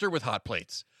dumpster with hot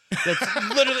plates. That's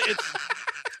literally it's.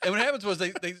 And what happens was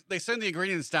they send the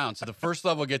ingredients down. So the first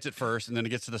level gets it first, and then it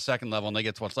gets to the second level, and they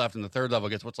get what's left, and the third level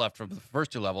gets what's left from the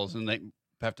first two levels, and they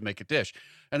have to make a dish.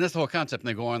 And that's the whole concept. And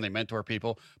they go on, they mentor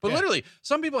people. But literally,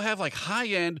 some people have like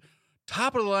high-end,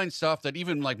 top-of-the-line stuff that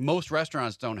even like most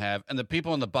restaurants don't have, and the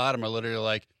people on the bottom are literally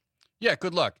like, yeah,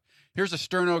 good luck. Here's a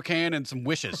Sterno can and some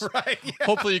wishes. Right. Yeah.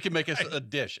 Hopefully you can make us a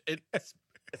dish. It's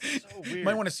so weird. You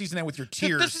might want to season that with your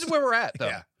tears. This is where we're at, though.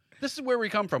 Yeah. This is where we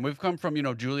come from. We've come from,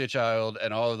 Julia Child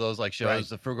and all of those like shows, Right.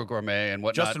 the Frugal Gourmet and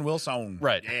whatnot. Justin Wilson.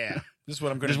 Right. Yeah. This is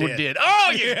what I'm going to This do. what did.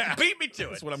 Oh, you Yeah. beat me to it.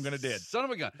 That's what I'm going to did. Son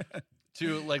of a gun.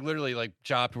 To like literally like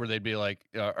Chopped, where they'd be like,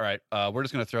 all right, we're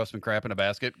just going to throw some crap in a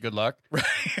basket. Good luck. Right.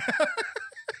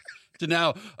 To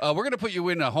now, we're going to put you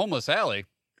in a homeless alley.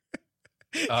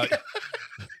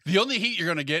 The only heat you're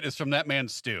going to get is from that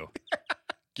man's stew.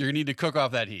 You're going to need to cook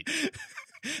off that heat.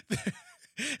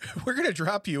 We're going to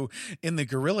drop you in the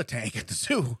gorilla tank at the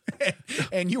zoo,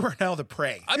 and you are now the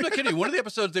prey. I'm not kidding. One of the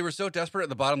episodes, they were so desperate at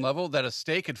the bottom level that a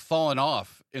steak had fallen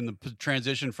off in the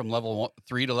transition from level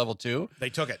 3 to level 2. They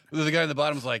took it. The guy in the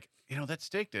bottom was like, that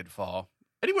steak did fall.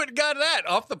 And he went and got that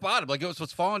off the bottom. Like, it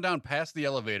was falling down past the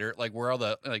elevator, like where all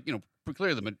the,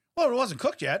 clearly the... Well, it wasn't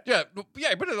cooked yet. Yeah,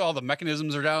 but all the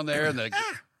mechanisms are down there. And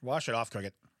Wash it off, cook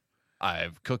it.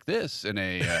 I've cooked this in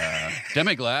a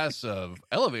demi-glace of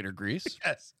elevator grease.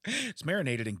 Yes. It's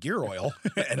marinated in gear oil.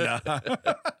 And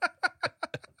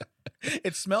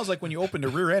it smells like when you open the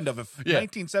rear end of a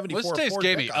 1974 What's taste Ford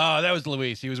gave me? pickup. Oh, that was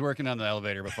Luis. He was working on the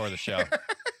elevator before the show.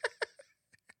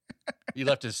 He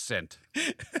left his scent.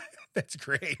 That's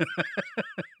great.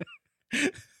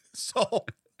 So...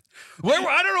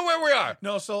 I don't know where we are.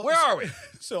 No, so... Where are we?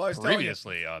 So I was telling you,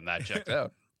 Previously on that checked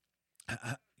out.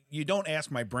 you don't ask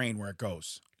my brain where it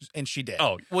goes. And she did.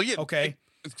 Oh, well, yeah. Okay.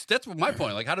 That's my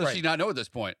point. Like, how does she not know at this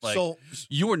point? Like, So-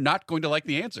 you are not going to like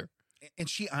the answer. And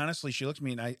she honestly, she looked at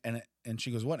me and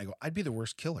she goes, what? And I go, I'd be the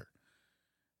worst killer.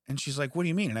 And she's like, what do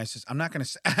you mean? And I says, I'm not going to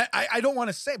say, I don't want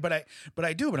to say, but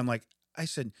I do. But I'm like, I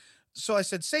said,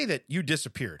 say that you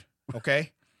disappeared.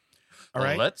 Okay. All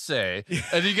right. Well, let's say,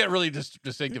 and you get really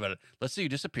distinct about it. Let's say you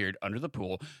disappeared under the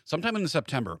pool sometime in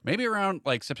September, maybe around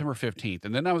like September 15th.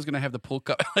 And then I was going to have the pool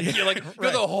cut. You're like,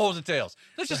 Right. the whole details.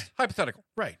 That's just hypothetical.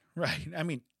 Right. I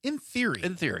mean, in theory.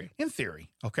 In theory.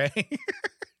 Okay.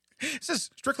 This is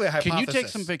strictly a hypothesis. Can you take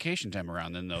some vacation time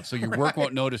around then, though, so your work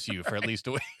won't notice you for at least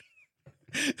a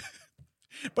week?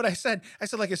 But I said,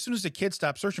 like, as soon as the kids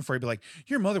stop searching for you, be like,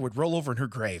 your mother would roll over in her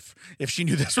grave if she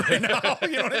knew this right now. You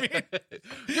know what I mean?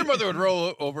 Your mother would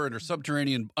roll over in her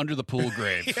subterranean under the pool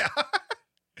grave. Yeah.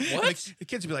 What? Like, the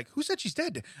kids would be like, who said she's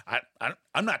dead?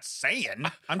 I'm not saying.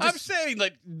 I'm I'm saying,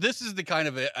 like, this is the kind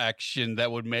of action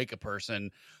that would make a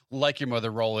person like your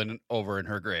mother rolling over in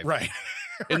her grave. right.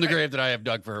 In the grave that I have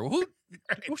dug for her. Who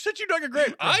said you dug a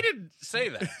grave? I didn't say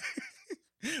that.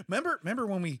 Remember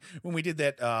when we did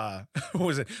that what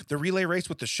was it? The relay race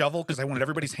with the shovel because I wanted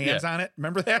everybody's hands on it.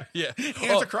 Remember that? Yeah.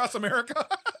 Hands across America.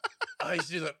 I used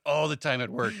to do that all the time at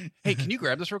work. Hey, can you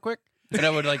grab this real quick? And I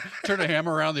would like turn the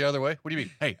hammer around the other way. What do you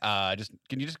mean? Hey,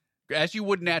 can you just as you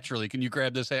would naturally, can you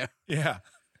grab this hammer? Yeah.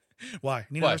 Why?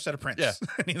 Need another set of prints. Yeah.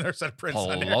 Need another set of prints.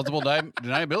 on there. Plausible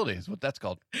deniability is what that's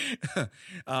called.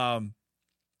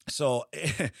 So,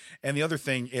 and the other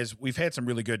thing is we've had some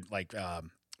really good like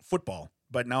football,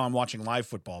 but now I'm watching live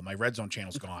football. My Red Zone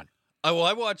channel's gone. I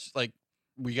watched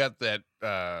we got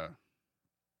that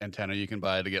antenna you can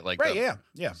buy to get like Right? the,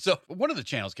 Yeah. So one of the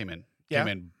channels came in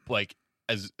like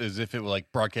as if it were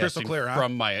like broadcasting clear, huh?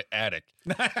 from my attic,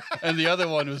 and the other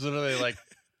one was literally like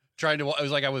trying to. I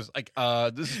was like,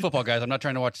 this is football, guys. I'm not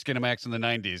trying to watch Skinamax in the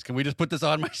 '90s. Can we just put this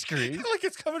on my screen? Like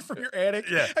it's coming from your attic.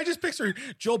 Yeah. I just picture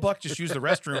Joe Buck just used the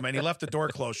restroom and he left the door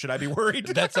closed. Should I be worried?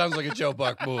 That sounds like a Joe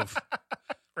Buck move.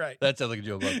 Right. That sounds like a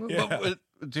Joe Buck move. Yeah.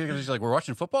 But she's like, we're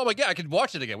watching football. I'm like, yeah, I could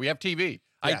watch it again. We have TV.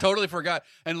 I Yeah. totally forgot,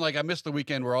 and like I missed the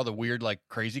weekend where all the weird like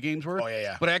crazy games were. Oh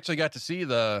yeah. But I actually got to see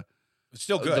the It's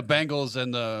still good. the Bengals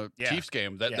and the Yeah. Chiefs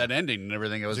game, that Yeah. ending and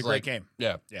everything. It was It was a like, great game.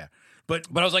 Yeah. Yeah. But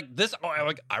But I was like,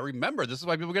 I remember this is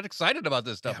why people get excited about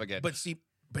this stuff yeah, again.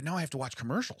 but now I have to watch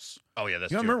commercials. Oh yeah,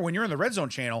 that's You true. remember when you're in the Red Zone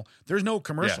channel, there's no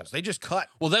commercials. They just cut.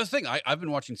 Well, that's the thing. I've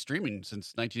been watching streaming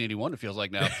since 1981. It feels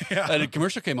like now. Yeah. And a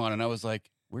commercial came on, and I was like,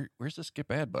 "Where's the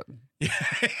skip ad button?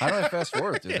 How do I fast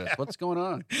forward through this? What's going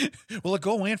on? Will it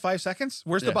go away in 5 seconds?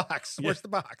 Where's the Yeah. box? Where's the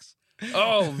box?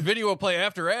 Oh, video will play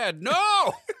after ad.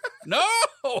 No, no.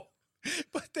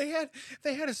 But they had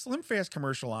a Slim Fast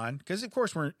commercial on because of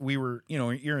course we were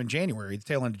you're in January, the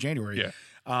tail end of January. Yeah.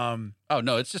 Um, Oh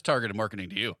no, it's just targeted marketing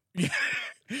to you.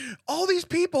 all these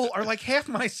people are like half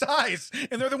my size,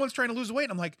 and they're the ones trying to lose weight.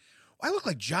 And I'm like, I look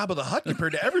like Jabba the Hutt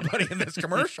compared to everybody in this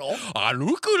commercial. I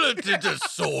look at it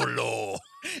solo.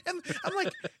 And I'm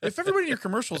like, if everybody in your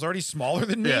commercial is already smaller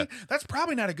than me, Yeah. that's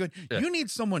probably not a good. Yeah. You need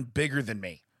someone bigger than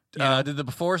me. Did the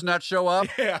befores not show up?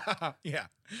 Yeah, yeah.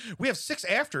 We have 6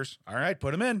 afters. All right,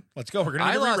 put them in. Let's go. We're gonna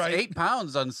I need a lost rewrite. 8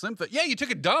 pounds on Slim Fit. Yeah, you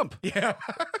took a dump. Yeah.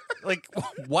 Like,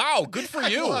 wow, good for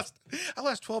you. I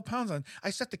lost 12 pounds on.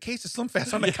 I set the case of Slim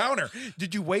Fast on the counter.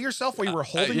 Did you weigh yourself while you were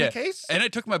holding yeah. the case? And I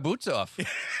took my boots off.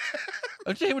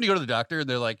 Don't you hate when you go to the doctor and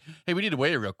they're like, hey, we need to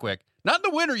weigh you real quick? Not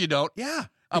in the winter, you don't. Yeah,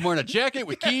 I'm wearing a jacket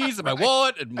with keys and my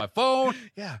wallet and my phone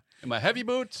yeah. and my heavy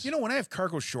boots. You know, when I have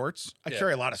cargo shorts, I Yeah.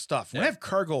 carry a lot of stuff. When Yeah. I have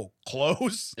cargo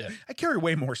clothes, Yeah. I carry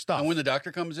way more stuff. And when the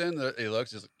doctor comes in, he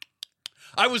looks, he's like,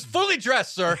 I was fully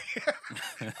dressed, sir.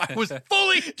 I was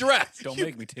fully dressed. Don't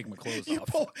make me take my clothes you off.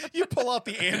 pull out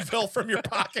the anvil from your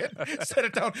pocket, set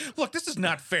it down. Look, this is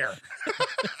not fair.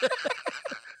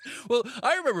 Well,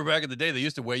 I remember back in the day, they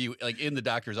used to weigh you like in the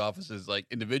doctor's offices, like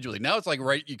individually. Now it's like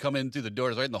you come in through the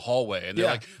doors right in the hallway, and they're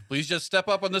Yeah. like, please just step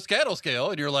up on this cattle scale.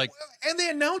 And you're like, And they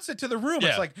announce it to the room. Yeah.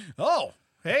 It's like, oh,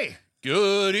 hey,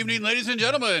 good evening, ladies and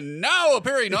gentlemen. Now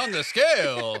appearing on the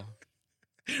scale.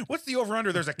 what's the over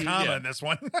under? There's a comma Yeah. in this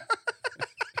one.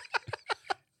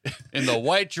 In the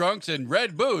white trunks and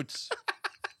red boots.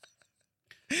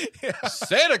 Yeah.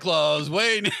 Santa Claus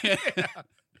weighing in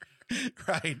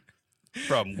Right.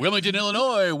 from Wilmington,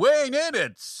 Illinois, weighing in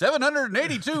at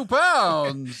 782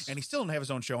 pounds. And he still didn't have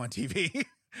his own show on TV.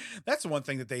 That's the one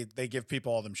thing that they give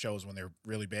people all them shows when they're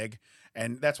really big.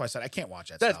 And that's why I said I can't watch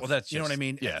that stuff. That's you know just- what I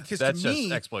mean? Yeah, Because that's to me,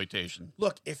 just exploitation.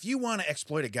 look, if you want to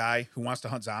exploit a guy who wants to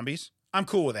hunt zombies, I'm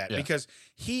cool with that Yeah. because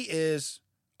he is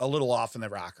a little off in the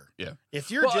rocker. Yeah. If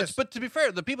you're Well, just but to be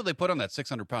fair, the people they put on that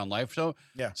 600-pound live show,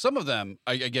 Yeah. some of them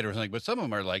I get everything, but some of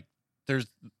them are like there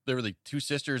were like 2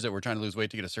 sisters that were trying to lose weight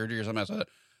to get a surgery or something. I saw that.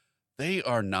 They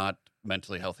are not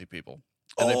mentally healthy people.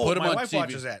 And they put them my on wife TV,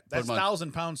 watches that. That's put 'em on-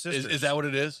 1,000-pound sisters. Is that what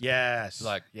it is? Yes.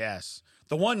 Like- yes.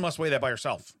 The one must weigh that by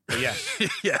herself. But yes.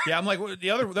 Yeah. Yeah. I'm like the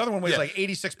other one weighs Yeah. like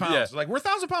 86 pounds. Yeah. Like we're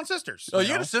 1,000-pound sisters. Oh, you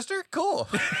know? got a sister? Cool.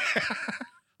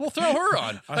 We'll throw her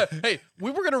on. Hey, we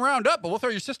were going to round up, but we'll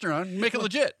throw your sister on and make it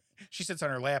legit. She sits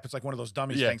on her lap. It's like one of those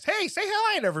dummies Yeah. things. Hey, say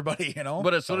hi to everybody, you know?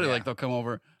 But it's So, literally yeah. like they'll come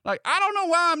over. Like, I don't know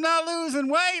why I'm not losing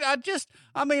weight.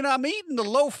 I'm eating the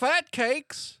low-fat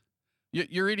cakes.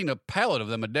 You're eating a pallet of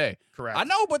them a day. Correct. I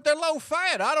know, but they're low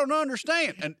fat. I don't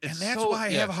understand. And And it's that's so- why I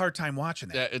yeah. have a hard time watching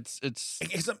that. Yeah, it's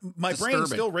My brain disturbing.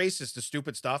 still races to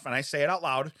stupid stuff, and I say it out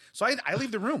loud. So I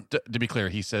leave the room. to be clear,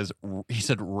 he said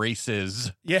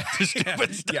races. Yeah. Stupid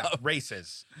Yeah, stuff.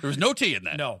 races. There was no T in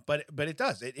that. No, but it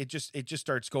does. It just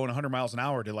starts going 100 miles an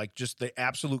hour to like just the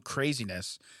absolute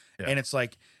craziness. Yeah. And it's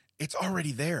like it's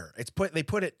already there. They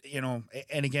put it,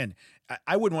 and again,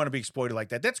 I wouldn't want to be exploited like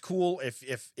that. That's cool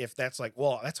if that's like,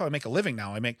 well, that's how I make a living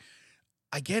now.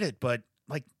 I get it, but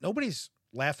like nobody's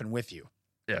laughing with you.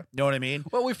 Yeah. Know what I mean?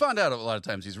 Well, we found out a lot of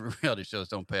times these reality shows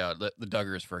don't pay out. The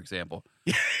Duggars, for example.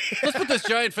 Let's put this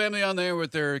giant family on there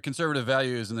with their conservative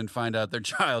values and then find out their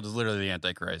child is literally the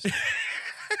Antichrist.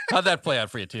 How'd that play out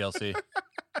for you, TLC?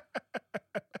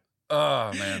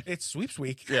 Oh, man. It's sweeps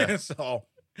week. Yeah.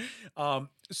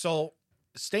 So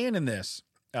staying in this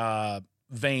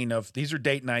vein of these are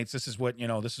date nights. This is what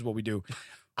we do.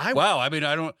 Wow. I mean,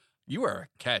 you are a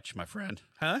catch, my friend.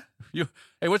 Huh?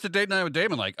 Hey, what's the date night with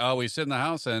Damon like? Oh, we sit in the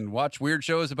house and watch weird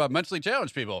shows about mentally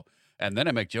challenged people. And then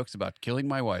I make jokes about killing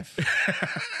my wife.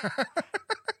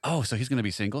 Oh, so he's going to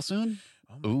be single soon?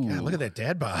 Ooh, God, look at that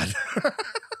dad bod.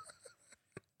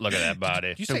 look at that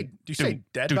body. Do you say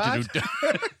dead bod?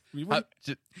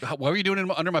 What were you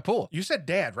doing under my pool? You said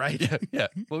dad, right? Yeah.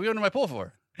 What were you under my pool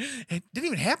for? It didn't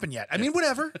even happen yet. I mean,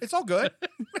 whatever. It's all good.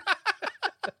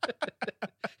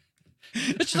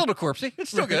 It's just a little corpsey.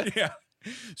 It's still good. Yeah.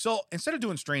 So instead of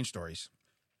doing strange stories,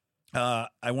 I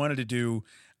wanted to do.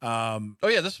 Oh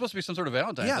yeah, this is supposed to be some sort of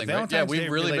Valentine's thing, Valentine's right? Yeah, Day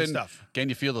we've really related been. stuff. Can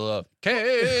you feel the love?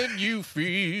 Can you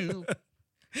feel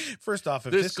First off,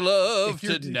 if this glove if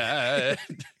you're- tonight?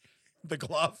 the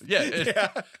glove. Yeah,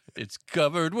 it's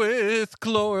covered with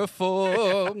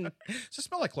chloroform. Does it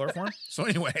smell like chloroform? So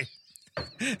anyway,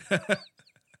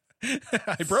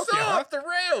 I broke you. So Huh? off the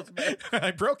rails, man.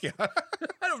 I broke you. I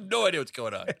have no idea what's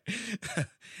going on.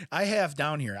 I have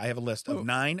down here. I have a list of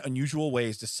 9 unusual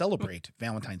ways to celebrate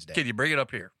Valentine's Day. Can you bring it up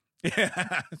here?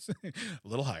 Yeah, a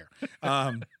little higher.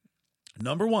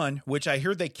 Number 1, which I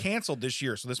heard they canceled this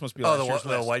year, so this must be last year's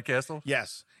list. White Castle.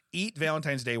 Yes, eat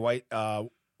Valentine's Day White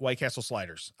Castle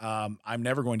sliders. I'm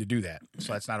never going to do that,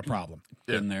 so that's not a problem.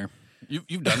 Been there.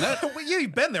 You've done that? Well, yeah,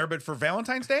 you've been there, but for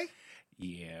Valentine's Day,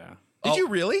 Yeah. did you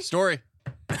really? Story.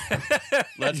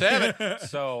 Let's have it.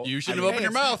 So You shouldn't I have mean, opened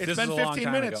your mouth. It's This been is a long 15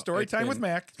 time minutes. ago. Story It's time been- with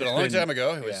Mac It's been a long been- time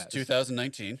ago. It was yeah.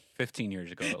 2019. 15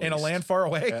 years ago. At in a least. land far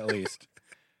away. At least.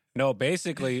 No,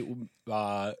 basically,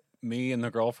 me and the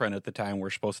girlfriend at the time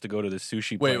were supposed to go to the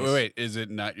sushi place. Wait. Is it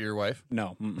not your wife?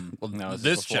 No. Mm-mm. Well, No, is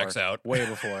this before. checks out. Way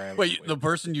before. I Wait, the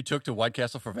person you took to White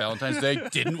Castle for Valentine's Day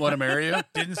didn't want to marry you?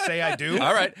 Didn't say I do.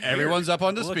 All right, everyone's up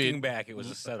on the Looking speed. back, it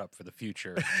was a setup for the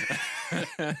future.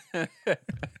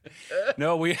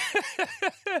 No, we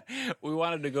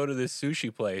wanted to go to this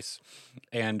sushi place,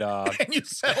 and And you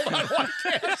settled on White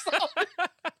Castle.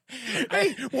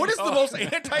 Hey, what is the most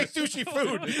anti-sushi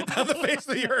food on the face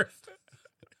of the earth?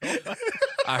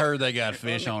 I heard they got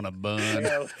fish on a bun. I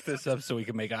gotta look this up so we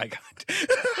can make eye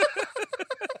contact.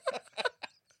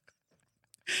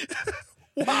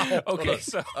 Wow. Okay,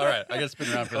 so All right, I got to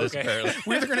spin around for this, Okay. apparently.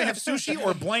 We're either gonna have sushi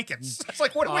or blankets. It's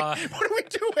like, what are we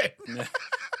doing?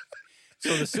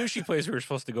 so the sushi place we were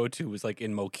supposed to go to was like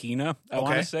in Mokina, I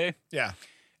want Okay. to say. Yeah.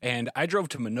 And I drove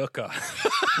to Manuka,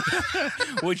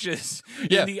 which is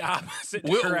Yeah. in the opposite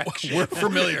We're direction.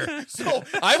 familiar. So,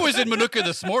 I was in Manuka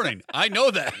this morning. I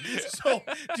know that. so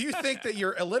do you think that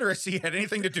your illiteracy had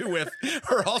anything to do with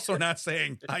her also not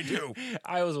saying I do?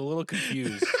 I was a little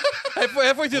confused.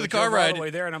 Halfway through the We car drove all ride, the way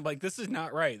there, and I'm like, this is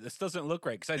not right. This doesn't look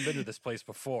right because I'd been to this place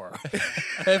before.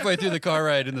 halfway through the car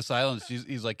ride in the silence,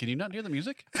 he's like, "Can you not hear the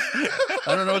music?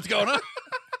 I don't know what's going on."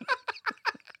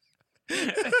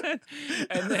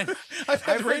 And then I've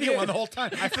had I the radio forget- on the whole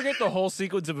time. I forget the whole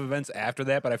sequence of events after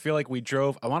that, but I feel like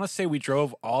I want to say we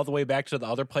drove all the way back to the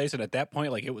other place, and at that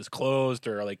point, like, it was closed,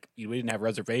 or like we didn't have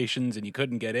reservations and you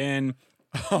couldn't get in.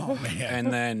 Oh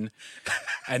man.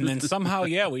 And then somehow,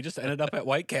 yeah, we just ended up at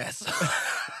White Castle.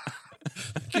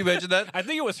 Can you imagine that? I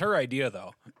think it was her idea,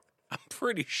 though. I'm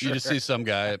pretty sure. You just see some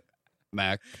guy,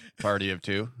 Mac, party of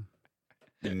 2.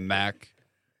 Mac,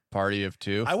 party of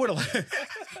 2. I would have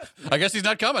I guess he's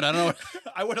not coming. I don't know.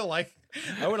 I would have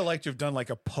liked to have done like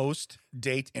a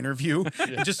post-date interview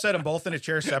and just set them both in a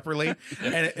chair separately.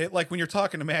 And it, like when you're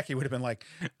talking to Mac, he would have been like,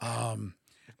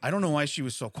 I don't know why she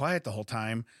was so quiet the whole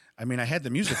time. I mean, I had the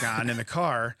music on in the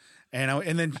car, and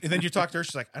then you talk to her.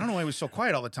 She's like, I don't know why he was so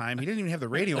quiet all the time. He didn't even have the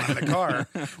radio on in the car.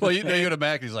 Well, you go to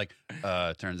Mac, he's like,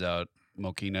 turns out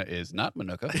Mokina is not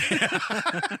Manuka.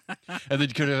 And then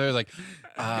you could have like,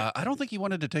 I don't think he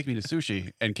wanted to take me to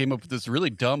sushi, and came up with this really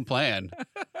dumb plan.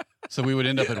 So we would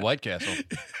end up at White Castle.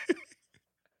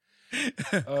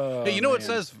 Oh, Hey, you know what man.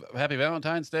 says Happy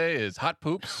Valentine's Day is hot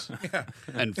poops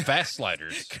and fast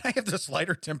sliders. Can I have the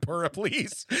slider tempura,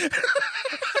 please?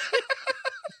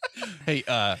 Hey,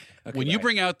 when you bye.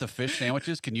 bring out the fish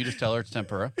sandwiches, can you just tell her it's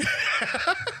tempura?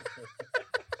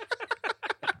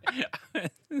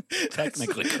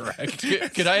 Technically correct.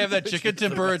 Could I have that chicken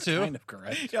tempura That's too? Kind of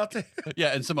correct. Yeah, I'll take- Yeah,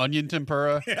 and some onion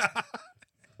tempura.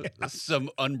 Some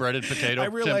unbreaded potato I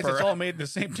realize tempura. it's all made in the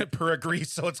same tempura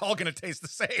grease, so it's all going to taste the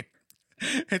same.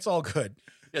 It's all good.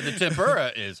 Yeah, the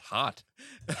tempura is hot.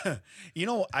 You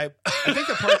know, I think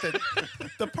the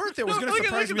part that was going to Look at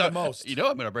surprise me the most. You know,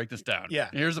 I'm going to break this down. Yeah.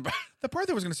 Here's the. The part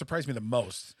that was going to surprise me the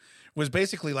most was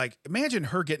basically like, imagine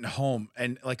her getting home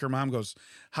and like her mom goes,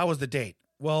 "How was the date?"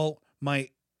 Well, my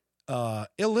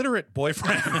illiterate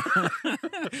boyfriend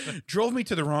drove me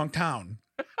to the wrong town.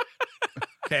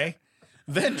 Okay,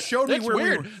 then showed That's me where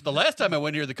weird. we were. The last time I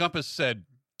went here, the compass said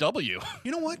W.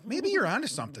 You know what? Maybe you're onto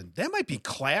something. That might be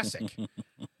classic.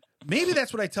 Maybe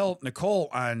that's what I tell Nicole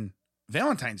on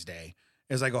Valentine's Day.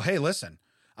 Is I go, "Hey, listen,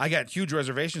 I got huge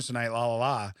reservations tonight, la la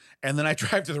la. And then I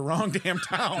drive to the wrong damn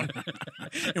town,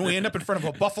 and we end up in front of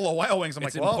a Buffalo Wild Wings. I'm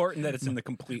It's like, well, important that it's in the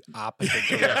complete opposite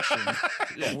direction.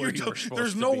 of where you were supposed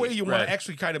there's to no be. way you want Right. to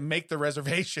actually kind of make the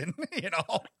reservation,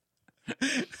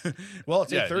 Well,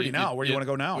 it's 8:30 now. Where do you want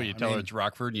to go now? Well, you I tell her mean, it's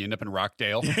Rockford and you end up in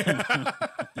Rockdale.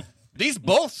 These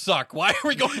both suck. Why are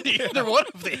we going to either one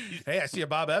of these? hey, I see a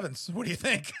Bob Evans. What do you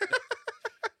think?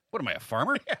 What am I, a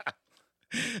farmer?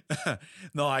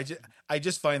 No, I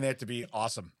just find that to be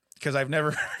awesome because I've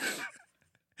never.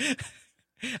 I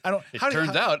don't. It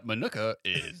turns out Manuka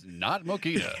is not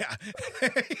Moquita. Yeah.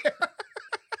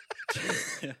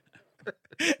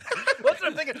 That's what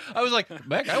I'm thinking. I was like,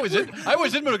 Mac, I was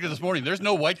in Manuka this morning. There's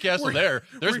no White Castle there.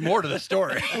 There's more to the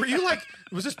story. Were you like?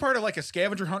 Was this part of like a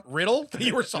scavenger hunt riddle that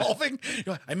you were solving?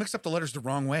 You're like, I mixed up the letters the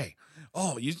wrong way.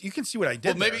 Oh, you can see what I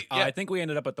did. Well, maybe- there. I think we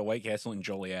ended up at the White Castle in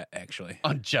Joliet, actually.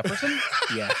 On Jefferson?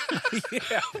 Yeah.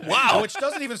 Yeah. Wow. which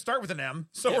doesn't even start with an M.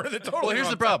 So we're the total. Well, here's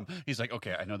the problem. He's like,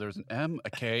 okay, I know there's an M, a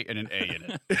K, and an A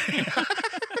in it.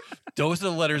 Those are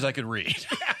the letters I could read.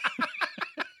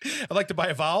 I'd like to buy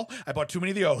a vowel. I bought too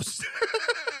many of the O's.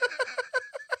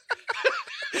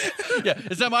 Yeah,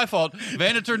 it's not my fault.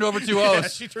 Vanna turned over 2 Yeah,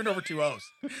 O's. she turned over 2 O's.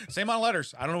 Same amount of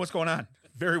letters. I don't know what's going on.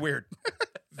 Very weird.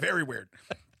 Very weird.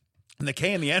 And the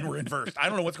K and the N were inversed. I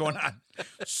don't know what's going on.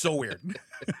 So weird.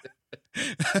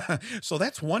 So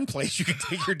that's one place you can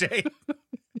take your day.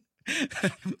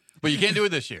 But you can't do it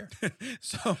this year.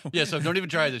 So Yeah, so don't even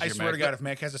try this I year, swear Mac. to God, if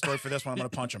Mac has a story for this one, I'm going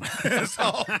to punch him. So,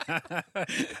 I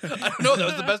don't know. That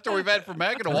was the best story we've had from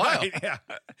Mac in a while. right,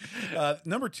 yeah.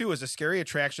 Number 2 is a scary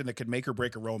attraction that could make or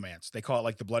break a romance. They call it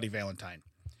like the Bloody Valentine.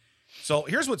 So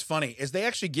here's what's funny is they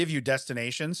actually give you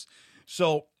destinations.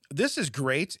 So this is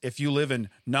great if you live in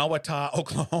Nawata,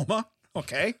 Oklahoma.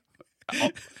 Okay.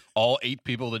 All 8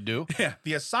 people that do. Yeah,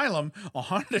 the asylum, a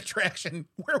haunted attraction.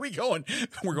 Where are we going?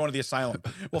 We're going to the asylum.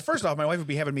 Well, first off, my wife would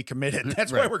be having me committed. That's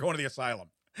why Right. we're going to the asylum.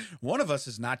 One of us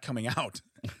is not coming out,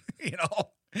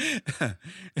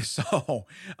 So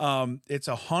it's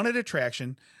a haunted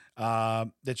attraction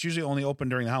that's usually only open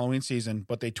during the Halloween season,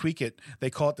 but they tweak it. They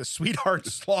call it the Sweetheart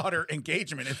Slaughter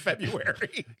Engagement in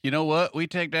February. You know what? We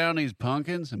take down these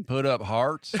pumpkins and put up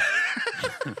hearts.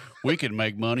 We can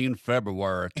make money in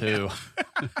February, too.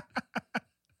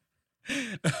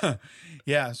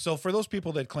 Yeah, so for those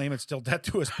people that claim it's still Death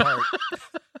to Us Part,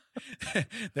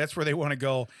 that's where they want to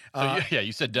go. So, yeah,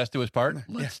 you said death to his part.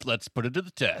 Let's put it to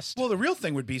the test. Well, the real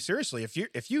thing would be seriously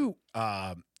if you're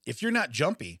not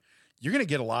jumpy, you're gonna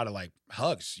get a lot of like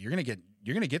hugs. You're gonna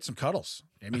get some cuddles.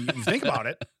 I mean, you think about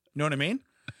it. You know what I mean?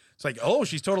 It's like, oh,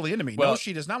 she's totally into me. No, Well,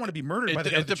 she does not want to be murdered by the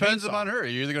guy It with the depends chainsaw. upon her.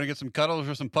 You're either going to get some cuddles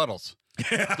or some puddles.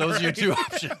 Those are your 2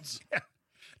 options.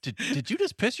 Did you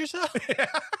just piss yourself?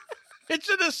 It's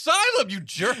an asylum, you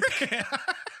jerk.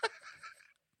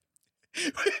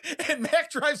 And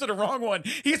Mac drives to the wrong one.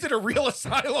 He's at a real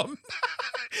asylum.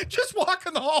 Just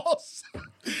walking the halls.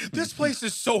 This place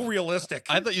is so realistic.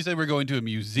 I thought you said we're going to a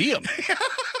museum.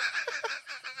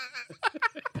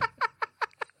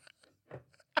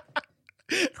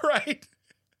 Right?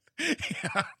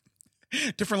 Yeah.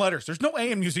 Different letters. There's no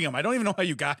A in museum. I don't even know how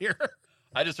you got here.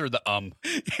 I just heard the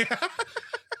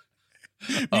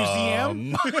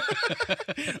Museum.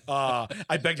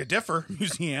 I beg to differ.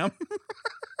 Museum.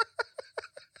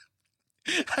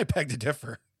 I beg to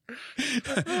differ.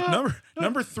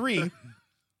 Number 3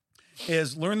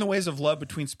 is learn the ways of love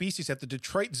between species at the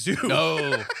Detroit Zoo.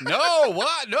 No,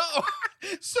 what? No.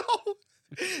 So,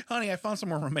 honey, I found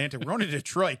somewhere romantic. We're going to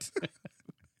Detroit.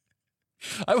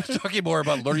 I was talking more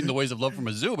about learning the ways of love from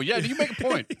a zoo, but yeah, you make a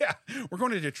point. Yeah, we're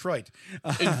going to Detroit.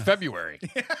 In February.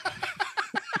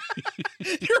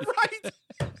 You're right.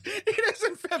 It is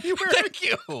in February. Thank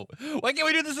you. Why can't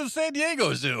we do this in San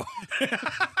Diego Zoo?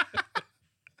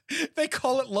 They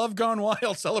call it Love Gone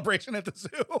Wild Celebration at the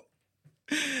Zoo.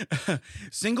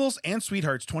 Singles and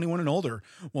sweethearts 21 and older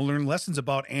will learn lessons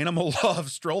about animal love,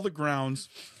 stroll the grounds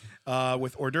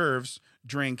with hors d'oeuvres,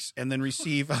 drinks, and then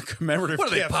receive a commemorative What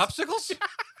are they, gift. popsicles?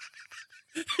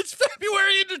 It's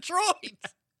February in Detroit.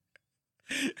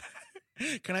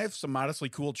 Can I have some modestly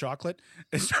cool chocolate?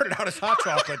 It started out as hot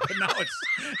chocolate, but now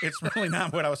it's really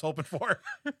not what I was hoping for.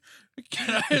 Can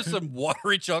I have some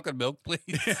watery chocolate milk, please?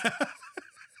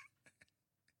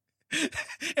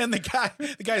 And the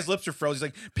guy's lips are frozen. He's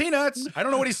like, peanuts. I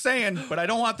don't know what he's saying, but I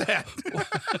don't want that.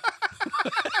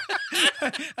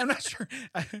 I'm not sure.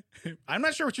 I'm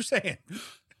not sure what you're saying.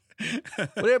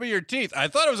 What happened to your teeth? I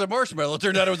thought it was a marshmallow. It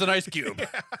turned out it was an ice cube.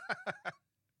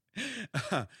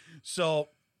 So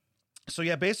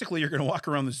yeah, basically you're going to walk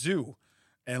around the zoo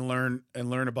and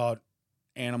learn about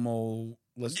animal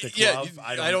love.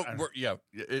 I don't. Yeah,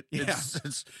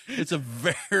 it's a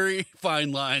very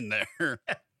fine line there.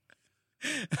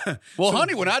 Well,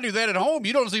 honey, when I do that at home,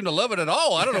 you don't seem to love it at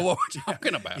all. I don't know what we're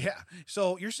talking about. Yeah.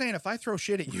 So you're saying if I throw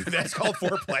shit at you, that's called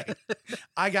foreplay.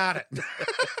 I got it.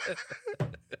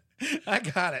 I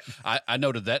got it. I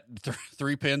noted that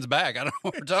 3 pins back. I don't know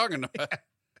what we're talking about.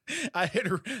 I hit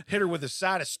her with a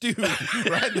side of stew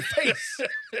right in the face.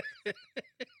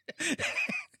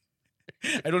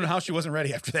 I don't know how she wasn't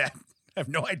ready after that. I have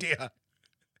no idea.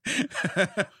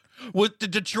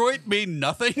 Did Detroit mean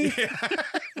nothing? Yeah,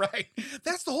 right.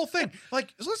 That's the whole thing.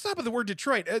 Like, let's stop at the word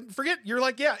Detroit. Forget, you're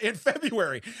like, yeah, in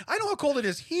February. I know how cold it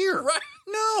is here. Right.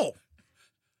 No.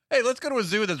 Hey, let's go to a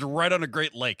zoo that's right on a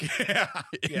Great Lake.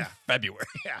 Yeah. February.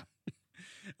 Yeah.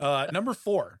 Number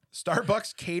 4,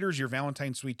 Starbucks caters your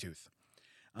Valentine's sweet tooth.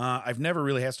 I've never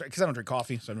really had because I don't drink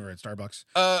coffee, so I've never had Starbucks.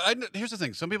 Here's the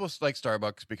thing: some people like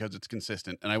Starbucks because it's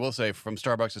consistent, and I will say, from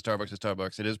Starbucks to Starbucks to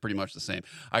Starbucks, it is pretty much the same.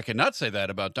 I cannot say that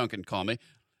about Dunkin' Call Me,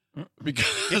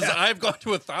 because I've gone to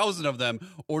 1,000 of them,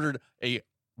 ordered a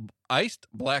iced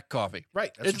black coffee.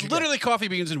 Right, it's literally coffee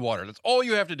beans and water. That's all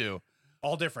you have to do.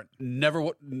 All different.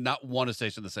 Not one is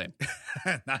tasted the same.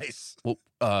 Nice. Well,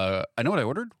 I know what I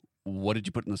ordered. What did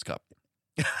you put in this cup?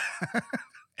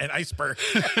 An iceberg.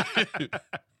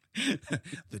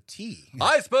 The T.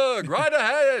 Iceberg, right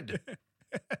ahead.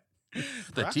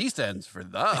 The T stands for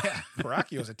the. Yeah,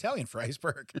 Verrocchio's Italian for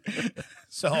iceberg.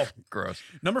 So gross.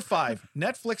 Number 5,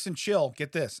 Netflix and chill.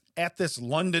 Get this, at this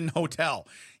London hotel.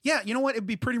 Yeah, you know what? It'd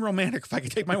be pretty romantic if I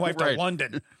could take my wife to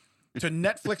London to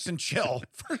Netflix and chill.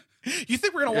 You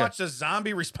think we're gonna watch the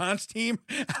zombie response team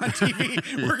on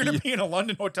TV? We're gonna be in a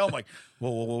London hotel. I'm like,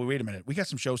 whoa, wait a minute. We got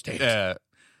some shows taped. I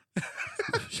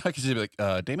can see like,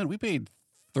 Damon, we paid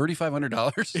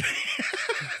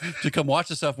 $3,500 to come watch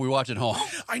the stuff we watch at home.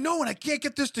 I know, and I can't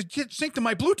get this to sync to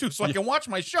my Bluetooth so I can watch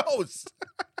my shows.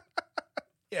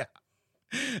 Yeah.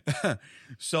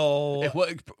 So,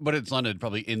 but it's London,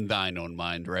 probably in thine own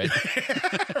mind, right?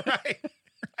 right.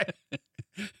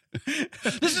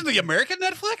 This is the American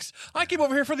Netflix? I came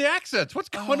over here for the accents. What's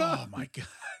going on? Oh my God.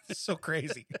 It's so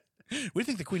crazy. What do you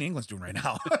think the Queen of England's doing right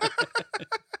now?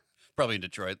 Probably in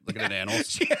Detroit, looking at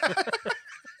animals. Yeah.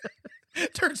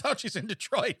 Turns out she's in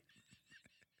Detroit.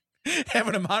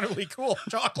 Having a moderately cool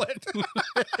chocolate.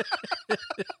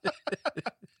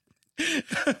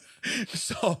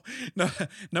 So,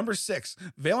 number 6,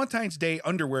 Valentine's Day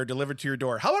underwear delivered to your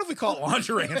door. How about if we call it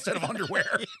lingerie instead of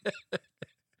underwear?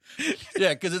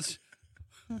 Yeah, because it's.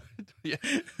 Yeah.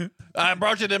 I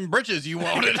brought you them britches you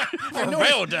wanted for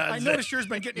Valentine's. I noticed yours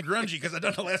been getting grungy because I've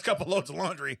done the last couple loads of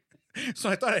laundry. So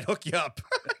I thought I'd hook you up.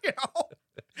 You know?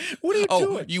 What are you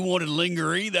doing? You wanted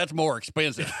lingerie? That's more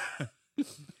expensive.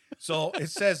 So it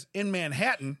says in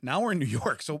Manhattan. Now we're in New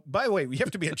York. So, by the way, we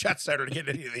have to be a jet setter to get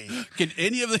any of these. Can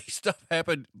any of these stuff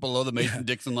happen below the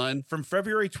Mason-Dixon line? From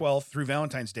February 12th through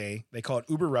Valentine's Day, they call it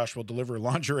Uber Rush will deliver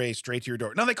lingerie straight to your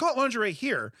door. Now, they call it lingerie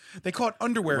here. They call it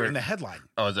underwear in the headline.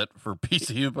 Oh, is that for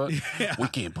PC input? Yeah. We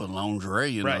can't put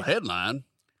lingerie in the headline.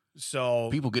 So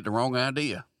people get the wrong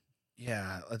idea.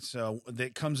 Yeah,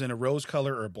 it comes in a rose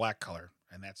color or a black color,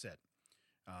 and that's it.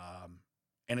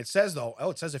 And it says, though,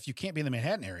 it says if you can't be in the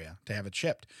Manhattan area to have it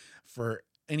shipped, for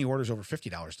any orders over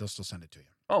 $50, they'll still send it to you.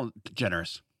 Oh,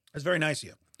 generous. That's very nice of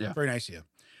you. Yeah. Very nice of you.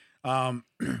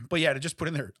 But yeah, to just put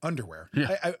in their underwear.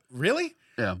 Yeah. Really?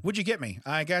 Yeah. What'd you get me?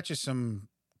 I got you some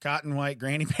cotton white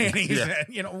granny panties. Yeah.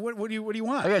 And, what do you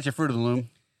want? I got you Fruit of the Loom.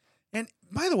 And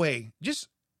by the way,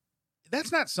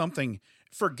 that's not something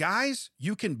for guys.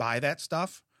 You can buy that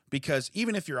stuff because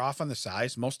even if you're off on the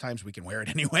size, most times we can wear it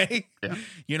anyway.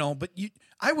 Yeah. But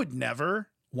I would never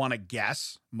want to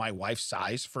guess my wife's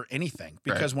size for anything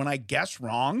because when I guess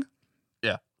wrong,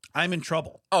 I'm in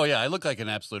trouble. Oh yeah, I look like an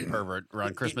absolute pervert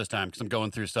around Christmas time because I'm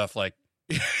going through stuff like,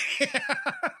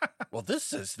 well, this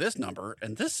says this number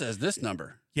and this says this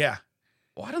number. Yeah.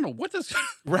 Well, I don't know what this.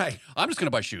 Right. I'm just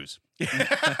gonna buy shoes.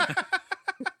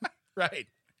 Right.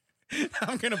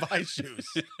 I'm going to buy shoes.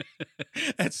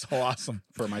 That's so awesome.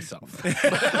 For myself.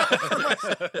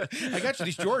 I got you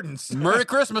these Jordans. Merry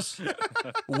Christmas.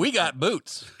 We got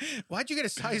boots. Why'd you get a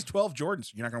size 12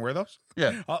 Jordans? You're not going to wear those?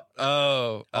 Yeah.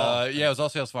 Yeah, it was all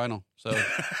sales final. So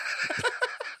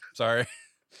sorry.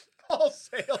 All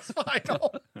sales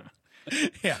final.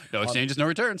 Yeah. No exchanges, no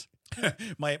returns.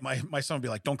 My son would be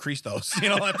like, don't crease those.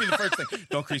 That'd be the first thing.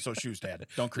 Don't crease those shoes, Dad.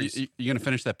 Don't crease. You going to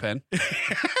finish that pen?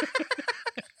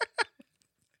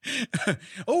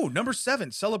 Oh, number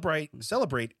 7, celebrate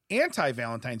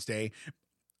anti-Valentine's Day.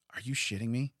 Are you shitting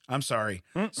me? I'm sorry.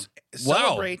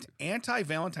 Celebrate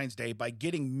anti-Valentine's Day by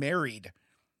getting married.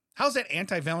 How's that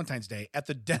anti-Valentine's Day at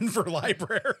the Denver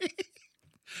Library?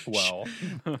 Well,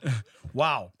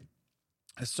 Wow.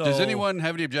 So Does anyone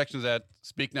have any objections to that?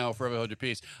 Speak now, forever hold your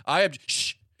peace.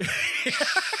 Shh.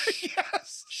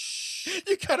 Yes. Shh.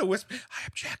 You gotta whisper. I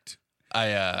object.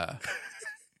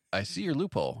 I see your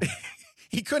loophole.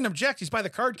 He couldn't object. He's by the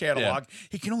card catalog.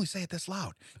 He can only say it this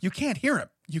loud. You can't hear him.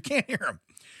 You can't hear him.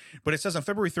 But it says on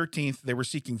February 13th, they were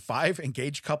seeking 5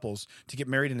 engaged couples to get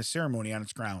married in a ceremony on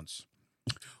its grounds.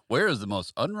 Where is the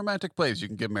most unromantic place you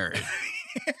can get married?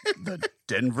 The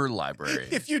Denver Library.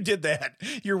 If you did that,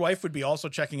 your wife would be also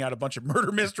checking out a bunch of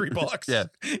murder mystery books. Yeah.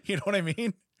 You know what I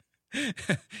mean?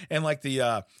 And like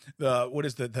the what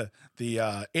is the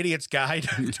idiot's guide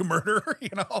to murder, you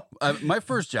know? My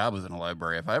first job was in a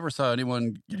library. If I ever saw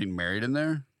anyone getting married in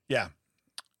there, Yeah.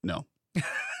 no.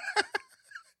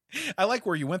 I like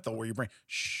where you went though, where you bring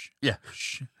shh. Yeah.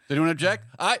 Shh. Did anyone object?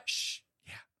 Shh.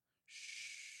 Yeah.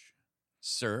 Shh.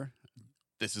 Sir,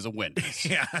 this is a Wendy's.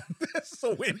 Yeah. This is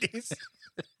a Wendy's.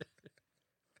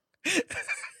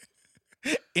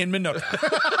 In Minooka.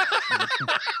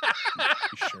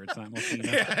 you sure it's not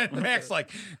Mokina? Yeah, and Mac's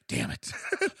like, damn it.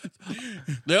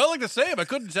 They all look the same. I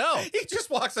couldn't tell. He just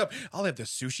walks up. I'll have the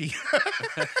sushi.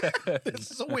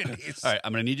 This is a Wendy's. All right,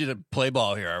 I'm going to need you to play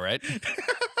ball here, all right?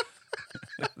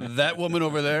 That woman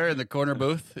over there in the corner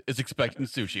booth is expecting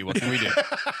sushi. What can we do?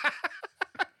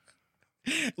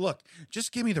 Look,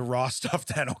 just give me the raw stuff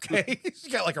then, okay? He's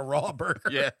got like a raw burger.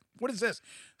 Yeah. What is this?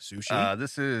 Sushi?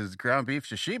 This is ground beef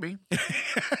sashimi,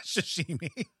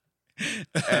 Sashimi.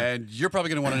 and you're probably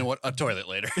going to want a toilet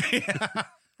later. Yeah,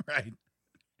 right.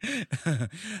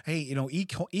 Hey, you know, E.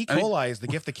 coli is the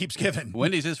gift that keeps giving.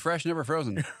 Wendy's is fresh, never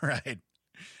frozen. Right.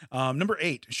 Number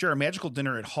 8. Sure, a magical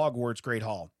dinner at Hogwarts Great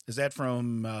Hall. Is that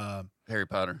from... Harry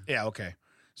Potter. Yeah, okay.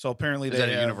 So apparently Is they that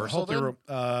a have Universal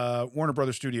Warner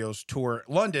Brothers Studios tour.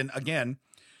 London, again,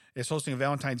 is hosting a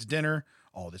Valentine's dinner.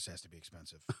 Oh, this has to be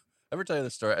expensive. Ever tell you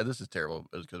this story? This is terrible.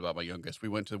 It was because about my youngest. We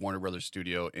went to Warner Brothers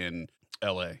studio in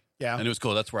L.A. Yeah. and it was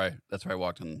cool. That's where I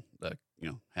walked in the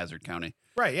Hazard County.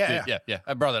 Right, yeah. Yeah.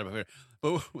 I brought that up here.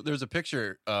 But there's a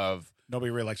picture of.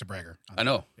 Nobody really likes a bragger. I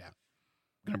know. Yeah.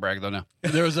 I'm gonna brag though now.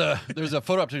 There's a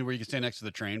photo opportunity where you can stand next to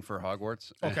the train for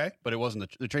Hogwarts. Okay. But it wasn't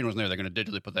the train wasn't there. They're gonna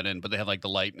digitally put that in, but they had like the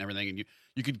light and everything, and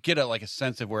you could get a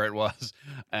sense of where it was.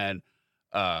 And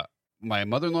my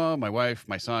mother-in-law, my wife,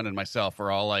 my son, and myself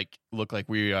were all look like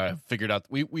we figured out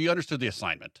we understood the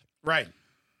assignment. Right.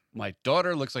 My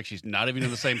daughter looks like she's not even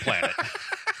in the same planet.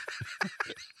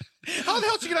 How the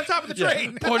hell did you get on top of the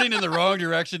train? Pointing in the wrong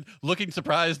direction, looking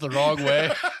surprised the wrong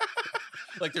way.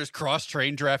 Like there's cross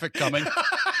train traffic coming.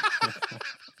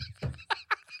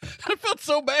 I felt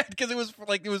so bad because it was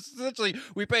essentially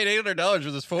we paid $800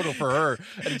 for this photo for her,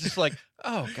 and it's just like,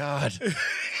 oh God,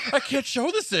 I can't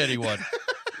show this to anyone.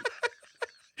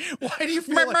 Why do you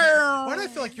feel why do I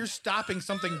feel like you're stopping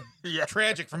something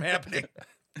tragic from happening?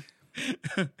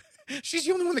 She's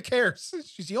the only one that cares.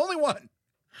 She's the only one.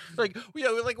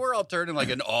 We're all turning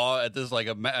in awe at this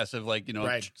a massive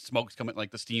Right. smoke's coming,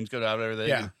 the steam's going out of everything.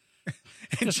 Yeah.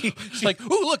 And she's like,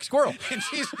 ooh, look, squirrel. And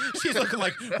she's looking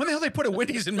like, when the hell they put a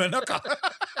Wendy's in Minooka?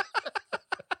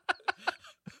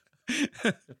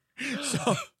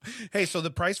 So the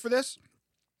price for this,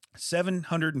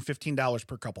 $715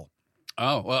 per couple.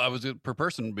 Oh, well, per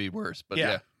person would be worse, but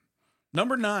yeah.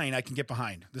 Number 9, I can get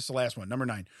behind. This is the last one. Number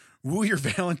 9, woo your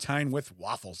Valentine with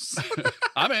waffles.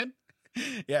 I'm in.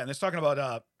 Yeah, and it's talking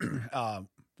about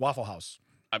Waffle House.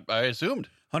 I assumed.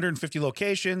 150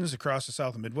 locations across the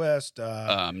South and Midwest.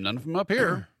 None of them up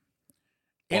here.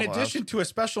 In Waffle addition to a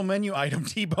special menu item,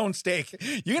 T-bone steak.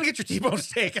 You're going to get your T-bone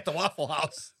steak at the Waffle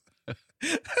House.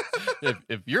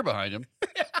 if you're behind him.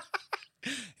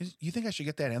 You think I should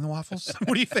get that and the waffles?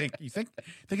 What do you think? You think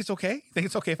it's okay? You think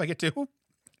it's okay if I get 2?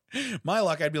 My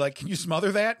luck, I'd be like, can you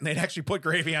smother that? And they'd actually put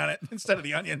gravy on it instead of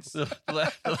the onions. The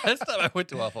last time I went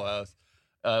to Waffle House,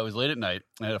 it was late at night.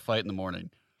 I had a fight in the morning.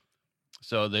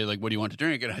 So they what do you want to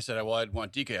drink? And I said, well, I'd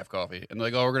want decaf coffee. And they're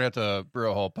like, oh, we're going to have to brew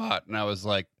a whole pot. And I was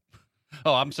like,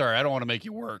 oh, I'm sorry. I don't want to make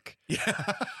you work.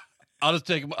 Yeah. I'll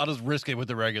just risk it with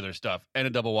the regular stuff and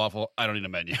a double waffle. I don't need a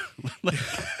menu.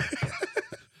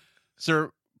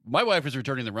 Sir, my wife is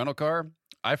returning the rental car.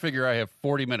 I figure I have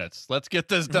 40 minutes. Let's get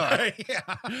this done. Right,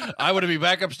 yeah. I want to be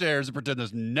back upstairs and pretend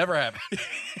this never happened.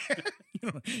 You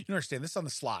don't understand. This is on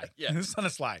the sly. Yeah. This is on the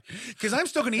sly. Because I'm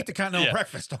still going to eat the continental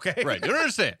breakfast, okay? Right. You don't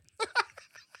understand.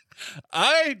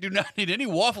 I do not need any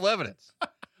waffle evidence.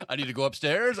 I need to go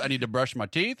upstairs. I need to brush my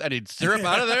teeth. I need syrup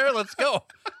out of there. Let's go.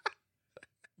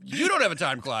 You don't have a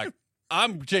time clock.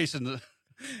 I'm chasing the...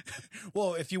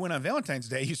 Well, if you went on Valentine's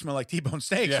Day, you smell like T-bone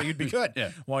steak, so you'd be good.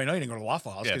 Yeah. Well, you know you didn't go to the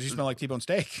Waffle House because you smell like T-bone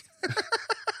steak.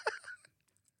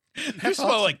 You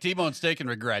smell like T-bone steak and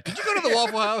regret. Did you go to the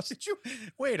Waffle House? Did you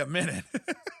wait a minute?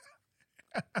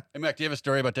 Hey, Mac, do you have a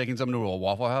story about taking someone to a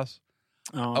Waffle House?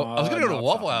 Oh, I was going to go to a no,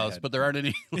 Waffle off my House, head. but there aren't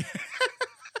any.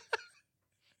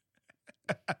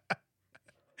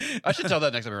 I should tell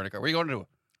that next time we're in a car. Where are you going to?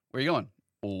 Where are you going?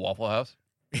 Waffle House.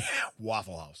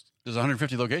 Waffle House. There's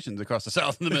 150 locations across the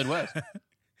South and the Midwest.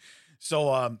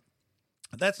 So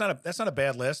that's not a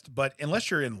bad list, but unless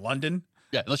you're in London,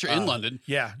 Yeah, unless you're in London.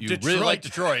 yeah, You really like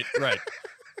Detroit. Right.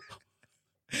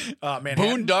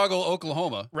 Manhattan. Boondoggle,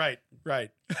 Oklahoma. Right.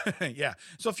 Yeah.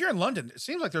 So if you're in London, it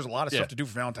seems like there's a lot of Yeah. stuff to do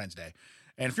for Valentine's Day.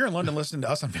 And if you're in London listening to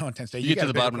us on Valentine's Day, You get got to the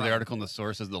a bigger bottom of the problem. article, and the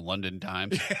source is the London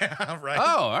Times. Yeah, right.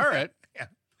 Oh, all right. Yeah.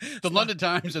 The London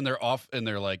Times and their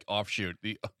offshoot,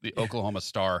 the Oklahoma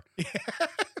Star.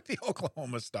 The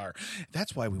Oklahoma Star.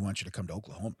 That's why we want you to come to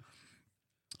Oklahoma.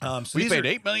 So We these paid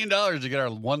are- $8 million to get our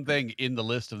one thing in the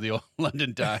list of the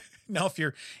London Times. Now, if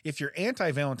you're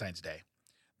anti-Valentine's Day,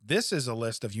 this is a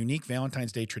list of unique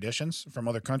Valentine's Day traditions from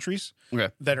other countries Okay.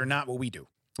 that are not what we do.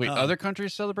 Wait, other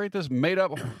countries celebrate this made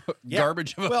up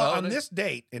garbage of a Well, holiday? on this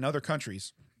date in other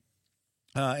countries,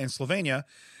 in Slovenia,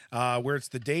 where it's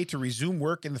the day to resume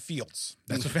work in the fields.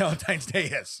 That's what Valentine's Day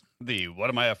is. What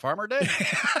am I, a farmer day?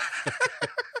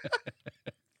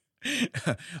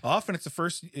 Often it's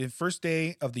the first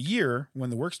day of the year when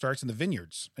the work starts in the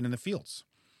vineyards and in the fields.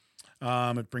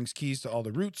 It brings keys to all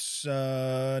the roots.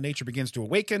 Nature begins to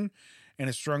awaken, and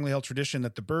a strongly held tradition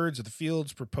that the birds of the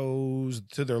fields propose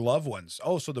to their loved ones.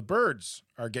 Oh, so the birds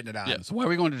are getting it on. Yeah, so why are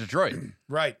we going to Detroit?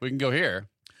 Right. We can go here.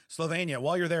 Slovenia,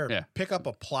 while you're there, Yeah. pick up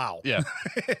a plow. Yeah.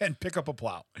 And pick up a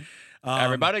plow.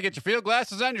 Everybody get your field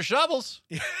glasses and your shovels.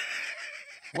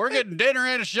 We're getting dinner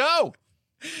and a show.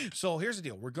 So here's the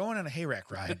deal. We're going on a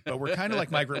hayrack ride, but we're kind of like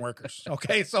migrant workers.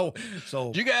 Okay. So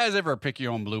Do you guys ever pick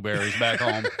your own blueberries back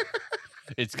home?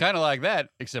 It's kind of like that,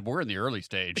 except we're in the early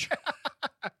stage.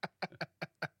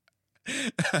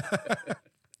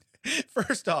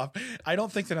 first off, I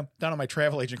don't think that I'm down on my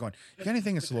travel agent going, you got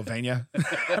anything in Slovenia?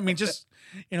 I mean, just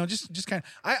kind of,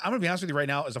 I'm going to be honest with you right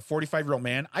now, as a 45-year-old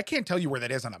man, I can't tell you where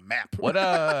that is on a map. What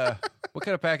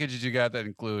kind of packages you got that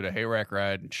include a hayrack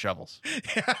ride and shovels?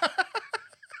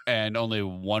 And only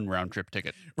one round trip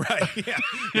ticket. Right.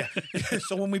 Yeah.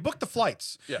 So when we book the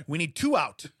flights, Yeah. we need two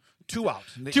out. 2 out,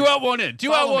 1 in.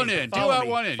 2 out, Follow 1 me. in. 2 Follow out, me.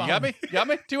 1 in. You Follow got me? Got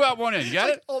me? 2 out, 1 in. You got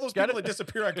Like it? all those Got people it? that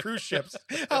disappear on cruise ships.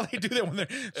 How they do that when they're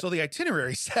so the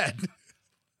itinerary said.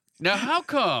 Now,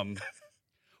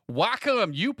 why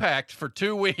come you packed for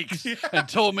 2 weeks and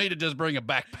told me to just bring a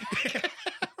backpack?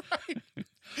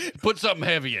 Put something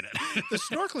heavy in it. The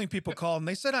snorkeling people called and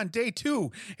they said on day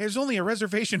 2, there's only a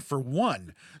reservation for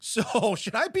 1. So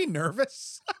should I be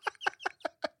nervous?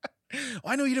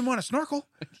 I know you didn't want to snorkel.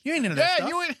 You ain't into that Yeah,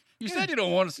 stuff. you said you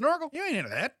don't want to snorkel. You ain't into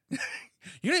that.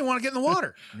 You didn't want to get in the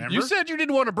water. Remember? You said you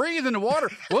didn't want to breathe in the water.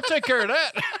 We'll take care of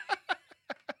that.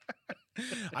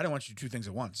 I don't want you to do 2 things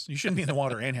at once. You shouldn't be in the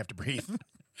water and have to breathe.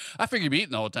 I figure you're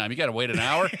eating the whole time. You got to wait an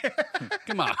hour.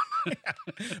 Come on.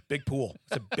 Big pool.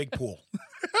 It's a big pool.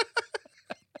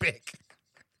 Big.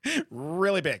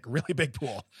 Really big. Really big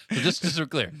pool. So just so we're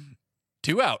clear,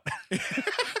 2 out,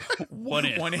 1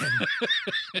 in. 1 in.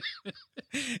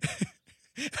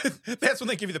 That's when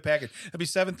they give you the package. That'd be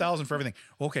 $7,000 for everything.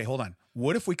 Okay, hold on.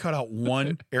 What if we cut out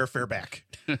 1 airfare back?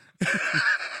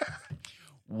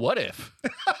 What if?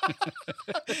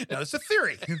 Now, it's a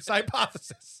theory. It's a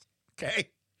hypothesis. Okay.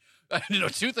 I know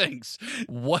 2 things.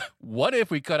 What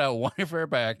if we cut out 1 airfare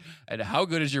back, and how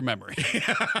good is your memory?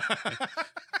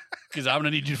 Because I'm going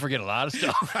to need you to forget a lot of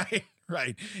stuff.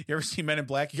 Right. You ever see Men in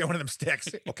Black? You got one of them sticks.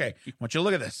 Okay. I want you to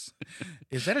look at this.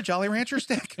 Is that a Jolly Rancher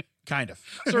stick? Kind of.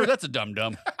 Sir, that's a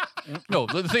dum-dum. No,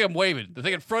 the thing I'm waving, the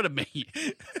thing in front of me.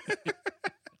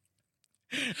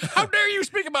 How dare you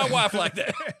speak about wife like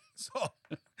that?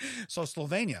 So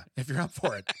Slovenia, if you're up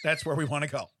for it, that's where we want to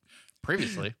go.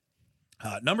 Previously.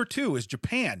 Number 2 is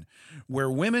Japan, where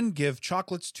women give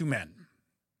chocolates to men.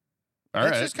 All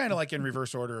That's right. just kind of like in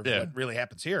reverse order of Yeah. what really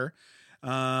happens here.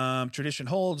 Tradition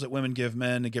holds that women give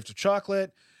men a gift of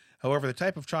chocolate. However, the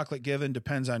type of chocolate given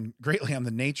depends greatly on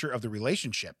the nature of the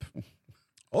relationship.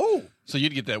 Oh, So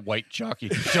you'd get that white chalky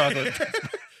chocolate.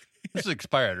 This is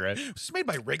expired, right? is this made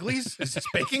by Wrigley's? Is this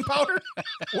baking powder?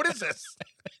 What is this?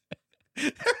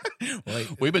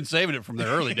 We've been saving it from the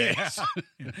early days.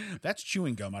 Yeah. That's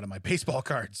chewing gum out of my baseball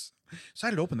cards.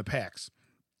 Decided to open the packs.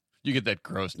 You get that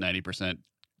gross 90%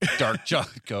 dark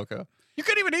chocolate cocoa. You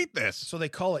couldn't even eat this. So they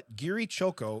call it Giri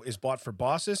Choco, is bought for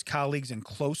bosses, colleagues, and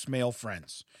close male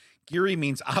friends. Giri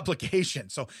means obligation.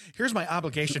 So here's my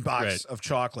obligation box Right. of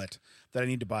chocolate that I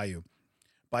need to buy you.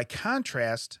 By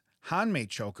contrast, Hanmei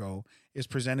Choco is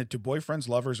presented to boyfriends,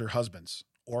 lovers, or husbands,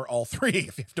 or all three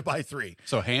if you have to buy 3.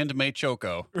 So handmade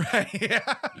choco. Right?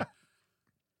 Yeah.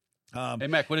 Hey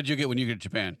Mac, what did you get when you get to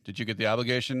Japan? Did you get the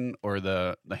obligation or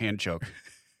the hand choke?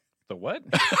 The what?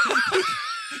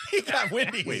 He got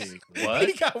Wendy's. Wait, what?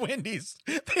 He got Wendy's.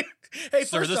 Hey,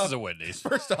 Sir, first this off, is a Wendy's.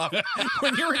 First off,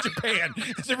 when you're in Japan,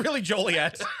 is it really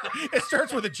Joliet? It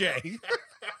starts with a J.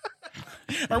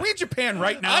 Are we in Japan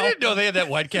right now? I didn't know they had that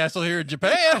White Castle here in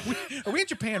Japan. Are we in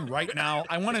Japan right now?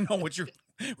 I want to know what your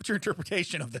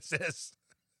interpretation of this is.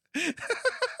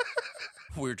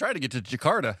 We were trying to get to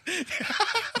Jakarta.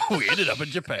 We ended up in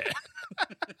Japan.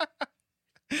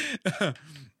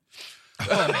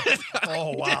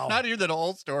 Oh wow! Not hear that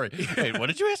whole story. Wait, what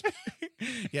did you ask me?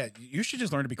 Yeah, you should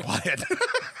just learn to be quiet.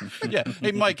 Yeah.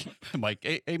 Hey, Mike.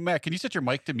 Hey, Mac, can you set your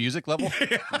mic to music level?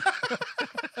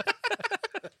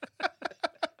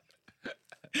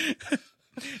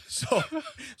 So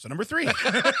number 3,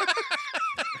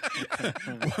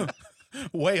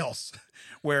 Wales,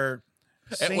 where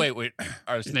Wait.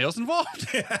 Are snails involved?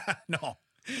 no,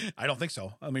 I don't think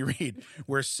so. Let me read.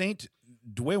 Where Saint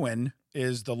Dwywyn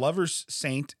is the lover's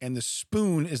saint, and the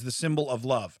spoon is the symbol of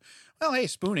love. Well, hey,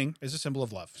 spooning is a symbol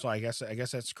of love, so I guess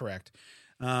that's correct.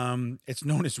 It's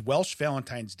known as Welsh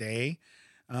Valentine's Day.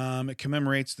 It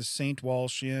commemorates the Saint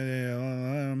Walsh,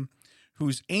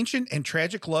 whose ancient and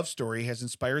tragic love story has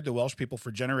inspired the Welsh people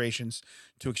for generations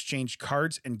to exchange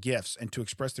cards and gifts and to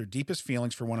express their deepest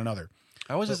feelings for one another.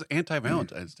 How is this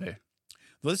anti-Valentine's Day?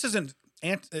 Well, this isn't.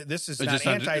 This is It's not just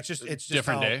not- anti. It's just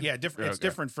different how, day? Yeah, different. It's Okay.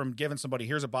 different from giving somebody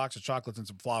here's a box of chocolates and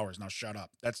some flowers. Now shut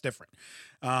up. That's different.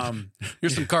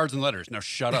 Here's some cards and letters. Now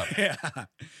shut up. Yeah.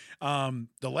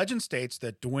 The legend states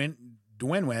that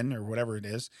Dwynwen, or whatever it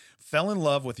is, fell in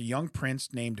love with a young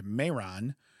prince named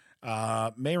Mayron.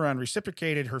 Mayron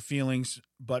reciprocated her feelings,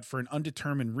 but for an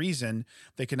undetermined reason,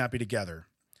 they could not be together.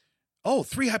 Oh,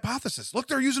 3 hypotheses. Look,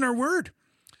 they're using our word.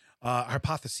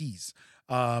 Hypotheses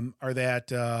are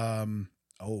that,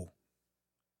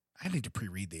 I need to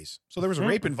pre-read these. So there was a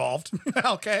rape involved.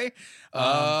 Okay.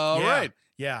 Right.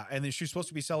 Yeah. And then she was supposed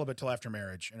to be celibate till after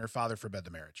marriage, and her father forbade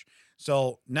the marriage.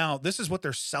 So now this is what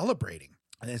they're celebrating.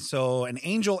 And so an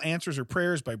angel answers her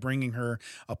prayers by bringing her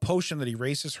a potion that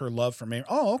erases her love for Mayron.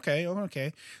 Oh, okay.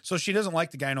 Okay. So she doesn't like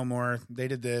the guy no more. They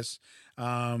did this.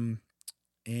 And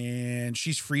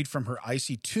she's freed from her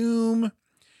icy tomb.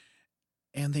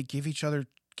 And they give each other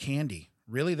candy.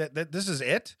 Really? That this is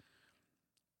it?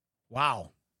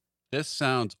 Wow. This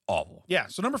sounds awful. Yeah.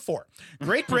 So number 4,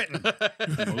 Great Britain.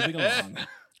 Moving along.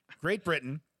 Great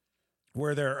Britain,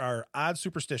 where there are odd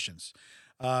superstitions.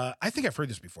 I think I've heard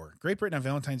this before. Great Britain on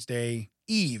Valentine's Day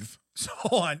Eve. So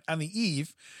on the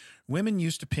eve, women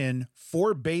used to pin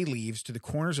 4 bay leaves to the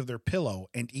corners of their pillow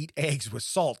and eat eggs with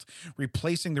salt,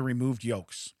 replacing the removed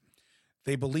yolks.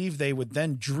 They believed they would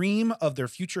then dream of their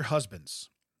future husbands.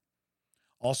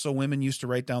 Also, women used to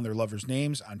write down their lovers'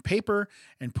 names on paper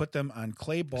and put them on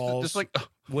clay balls,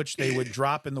 which they would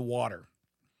drop in the water.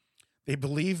 They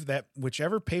believed that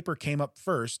whichever paper came up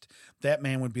first, that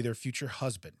man would be their future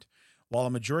husband. While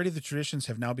a majority of the traditions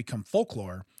have now become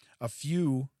folklore, a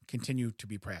few continue to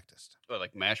be practiced.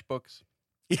 Like mash books?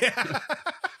 Yeah.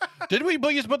 Did we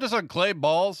used to put this on clay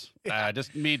balls?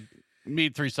 Just mead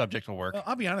 3 subjects will work. Well,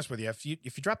 I'll be honest with you. If you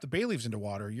drop the bay leaves into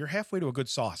water, you're halfway to a good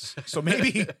sauce. So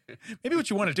maybe what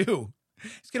you want to do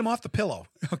is get them off the pillow.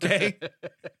 Okay.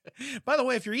 By the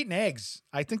way, if you're eating eggs,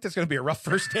 I think that's going to be a rough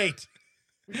first date.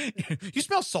 You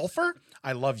smell sulfur?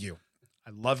 I love you. I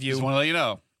love you. Just want to let you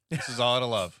know. This is all out of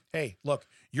love. Hey, look,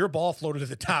 your ball floated to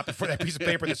the top before that piece of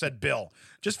paper that said Bill.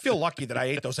 Just feel lucky that I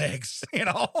ate those eggs, you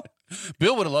know?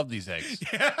 Bill would have loved these eggs.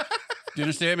 Yeah. Do you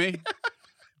understand me?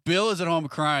 Bill is at home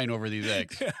crying over these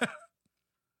eggs.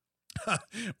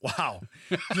 Wow.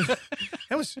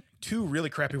 That was 2 really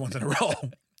crappy ones in a row.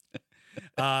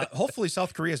 Hopefully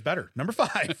South Korea is better. Number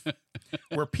 5,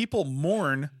 where people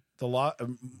mourn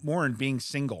being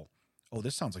single. Oh,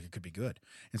 this sounds like it could be good.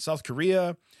 In South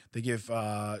Korea, they give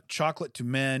chocolate to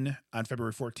men on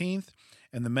February 14th,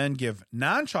 and the men give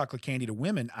non-chocolate candy to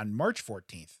women on March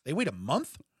 14th. They wait a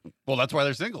month? Well, that's why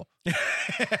they're single.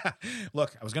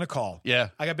 Look, I was going to call. Yeah.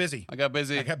 I got busy. I got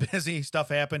busy. Stuff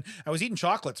happened. I was eating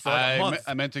chocolates for like a month.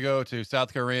 I meant to go to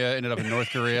South Korea, ended up in North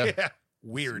Korea. Yeah.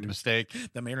 Weird. Mistake.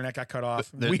 Then my internet got cut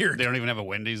off. Weird. They don't even have a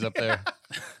Wendy's up there.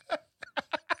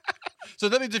 So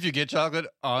that means if you get chocolate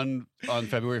on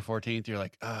February 14th, you're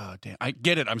like, oh, damn. I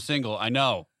get it. I'm single. I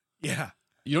know. Yeah.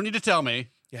 You don't need to tell me.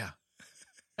 Yeah.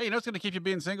 Hey, you know what's going to keep you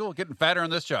being single? Getting fatter on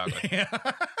this chocolate. Yeah.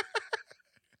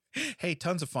 Hey,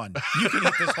 tons of fun. You can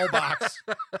eat this whole box.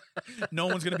 No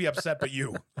one's going to be upset but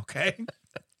you, okay?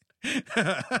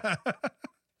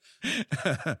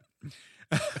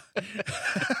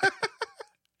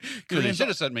 They should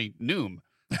have sent me Noom.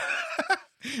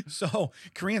 So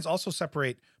Koreans also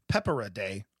separate Pepera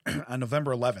Day on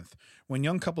November 11th, when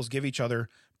young couples give each other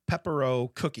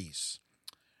Pepero cookies.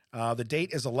 The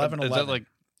date is 11/11. Is that like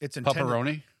it's intended,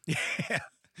 pepperoni? Yeah,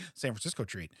 San Francisco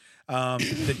treat.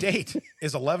 The date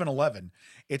is 11/11.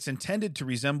 It's intended to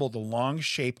resemble the long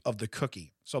shape of the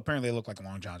cookie. So apparently they look like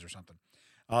Long Johns or something.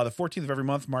 The 14th of every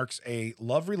month marks a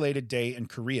love-related day in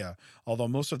Korea, although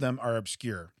most of them are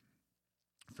obscure.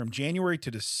 From January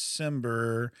to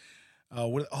December,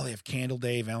 they have Candle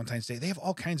Day, Valentine's Day. They have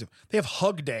all kinds of. They have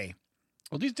Hug Day.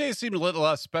 Well, these days seem a little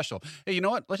less special. Hey, you know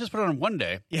what? Let's just put it on one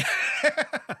day. Yeah.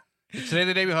 Is today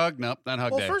the day we hug? Nope, not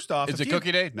hug day. Well, first off, is it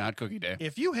cookie day? Not cookie day.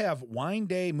 If you have Wine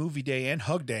Day, Movie Day, and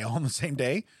Hug Day all on the same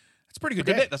day, that's a pretty good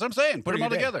day. That's what I'm saying. Put them all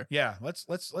together. Yeah, let's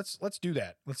do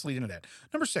that. Let's lead into that.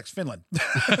 Number 6, Finland.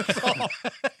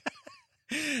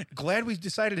 Glad we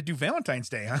decided to do Valentine's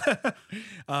Day,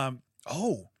 huh?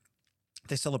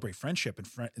 They celebrate friendship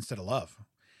instead of love.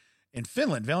 In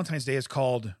Finland, Valentine's Day is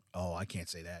called. Oh, I can't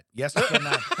say that. Yes, I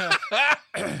cannot.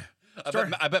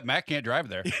 I bet Matt can't drive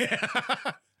there.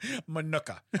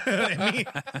 Manuka,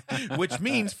 which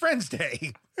means Friends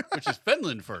Day. Which is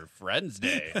Finland for Friends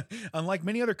Day. Unlike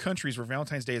many other countries where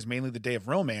Valentine's Day is mainly the day of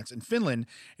romance, in Finland,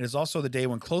 it is also the day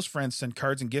when close friends send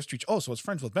cards and gifts to each. Oh, so it's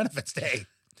Friends with Benefits Day.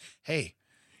 Hey,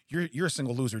 you're a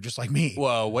single loser just like me.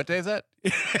 Whoa, what day is that?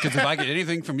 Because if I get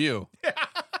anything from you,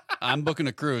 I'm booking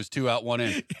a cruise 2 out, 1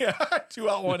 in. Yeah, 2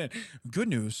 out, 1 in. Good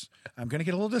news, I'm going to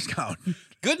get a little discount.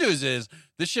 Good news is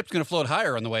this ship's going to float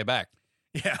higher on the way back.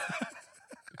 Yeah.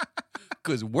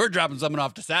 Because we're dropping something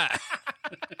off the side.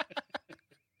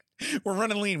 We're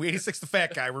running lean. We 86 the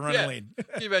fat guy. We're running lean.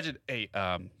 Can you imagine? Hey,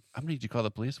 I'm going to need you to call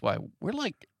the police. Why? We're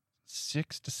like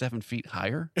 6 to 7 feet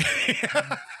higher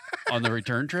on the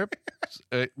return trip.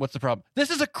 What's the problem?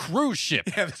 This is a cruise ship.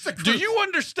 Yeah, this is a cruise. Do you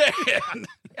understand?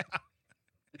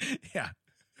 Yeah.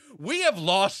 We have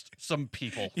lost some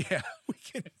people. Yeah. We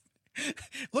can.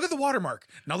 Look at the watermark.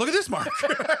 Now look at this mark.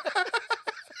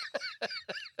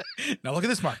 Now look at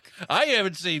this mark. I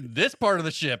haven't seen this part of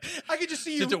the ship I could just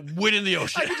see you. since it went in the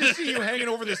ocean. I could just see you hanging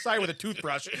over the side with a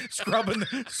toothbrush,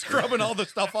 scrubbing all the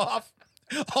stuff off,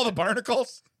 all the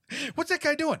barnacles. What's that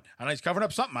guy doing? I don't know. He's covering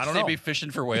up something. I don't know. Maybe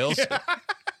fishing for whales. Yeah.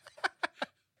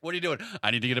 What are you doing?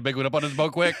 I need to get a big one up on his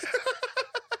boat quick.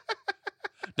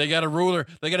 They got a ruler.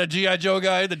 They got a G.I. Joe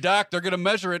guy in the dock. They're going to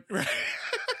measure it.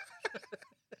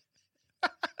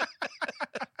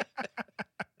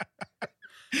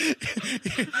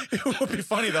 It would be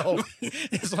funny though.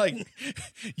 It's like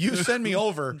you send me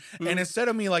over, and instead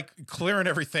of me like clearing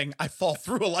everything, I fall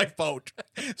through a lifeboat.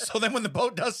 So then when the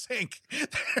boat does sink,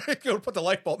 they go put the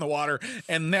lifeboat in the water,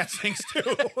 and that sinks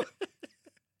too.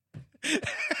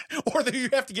 Or that you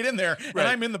have to get in there, and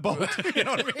I'm in the boat. You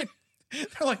know what I mean?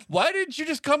 They're like, why didn't you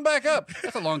just come back up?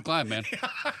 That's a long climb, man.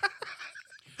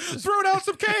 throw down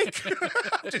some cake.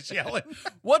 I'm just yelling.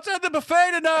 What's at the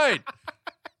buffet tonight?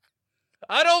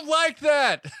 I don't like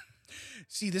that.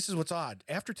 See, this is what's odd.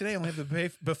 After today, I only have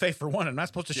the buffet for one. I'm not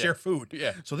supposed to share food.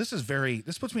 Yeah. So this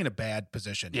puts me in a bad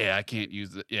position. Yeah, I can't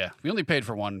use it. Yeah. We only paid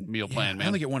for one meal plan, man. I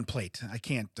only get one plate. I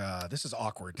can't. This is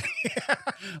awkward.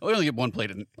 We only get one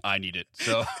plate and I need it.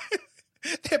 So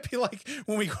that'd be like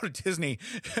when we go to Disney,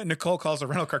 Nicole calls the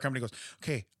rental car company and goes,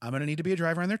 okay, I'm going to need to be a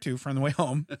driver on there too for on the way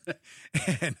home.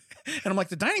 And I'm like,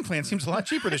 the dining plan seems a lot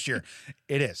cheaper this year.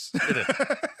 It is.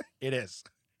 It is.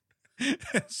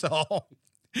 So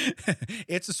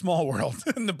it's a small world,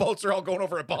 and the boats are all going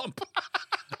over a bump.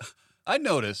 I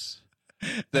notice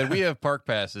that we have park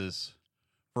passes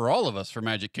for all of us for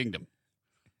Magic Kingdom,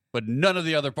 but none of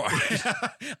the other parks.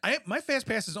 My fast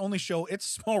passes only show It's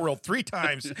Small World 3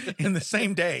 times in the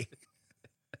same day.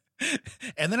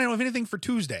 And then I don't have anything for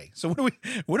Tuesday. So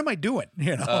what am I doing?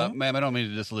 You know, ma'am, I don't mean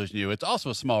to disillusion you. It's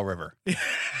also a small river.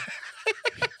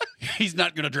 He's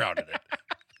not going to drown in it.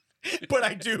 But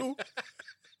I do.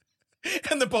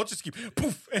 And the boats just keep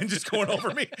poof and just going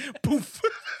over me. Poof.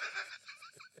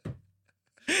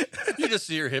 You just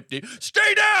see her hip knee.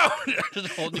 Stay down! Just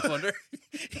holding you under.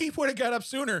 He would have got up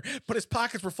sooner, but his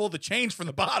pockets were full of the change from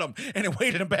the bottom, and it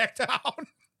weighted him back down.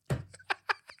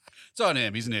 It's on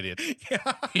him. He's an idiot.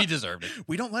 Yeah. He deserved it.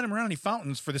 We don't let him around any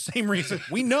fountains for the same reason.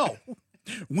 We know.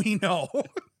 We know.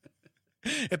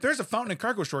 If there's a fountain in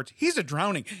cargo shorts, he's a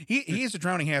drowning. He is a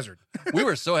drowning hazard. We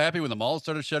were so happy when the malls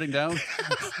started shutting down.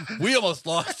 We almost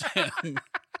lost him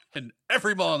in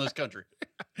every mall in this country.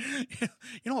 You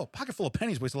know, a pocket full of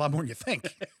pennies weighs a lot more than you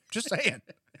think. Just saying.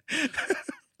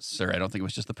 Sir, I don't think it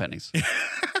was just the pennies.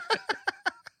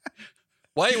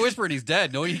 Why are you whispering he's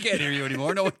dead? No, he can't hear you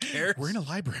anymore. No one cares. We're in a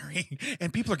library,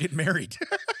 and people are getting married.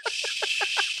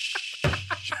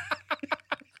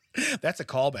 That's a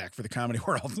callback for the comedy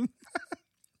world.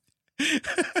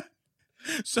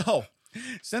 So,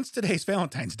 since today's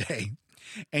Valentine's Day,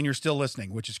 and you're still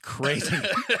listening, which is crazy,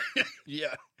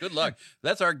 Yeah. Good luck.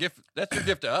 That's our gift. That's your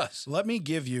gift to us. let me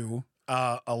give you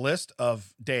a list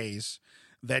of days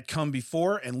that come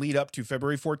before and lead up to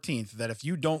February 14th that if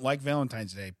you don't like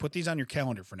Valentine's Day, put these on your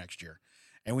calendar for next year.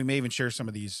 And we may even share some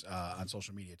of these on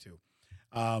social media too.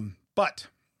 But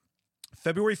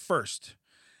February 1st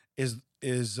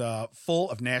is full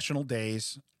of national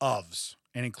days ofs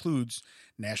and includes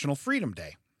National Freedom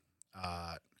Day,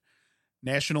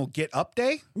 National Get Up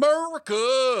Day,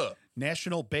 America.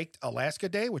 National Baked Alaska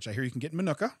Day, which I hear you can get in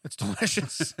Manuka. It's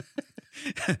delicious.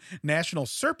 National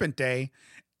Serpent Day,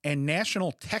 and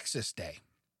National Texas Day.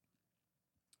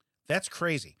 That's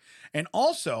crazy. And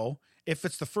also, if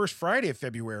it's the first Friday of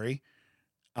February,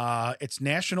 it's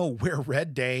National Wear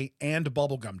Red Day and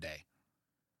Bubblegum Day.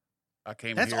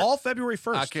 That's all February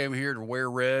 1st. I came here to wear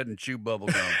red and chew bubble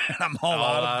gum. And I'm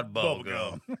all out of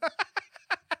bubblegum.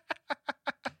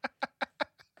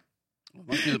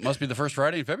 Must be the first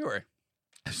Friday in February.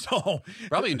 So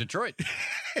Probably in Detroit.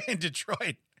 in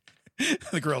Detroit,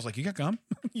 the girl's like, "You got gum?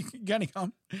 You got any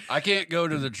gum?" I can't go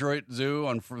to the Detroit Zoo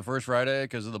on the first Friday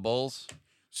because of the bulls.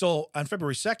 So on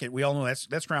February 2nd, we all know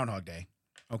that's Groundhog Day,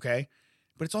 okay?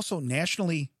 But it's also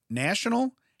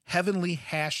National Heavenly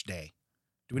Hash Day.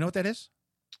 Do we know what that is?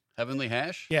 Heavenly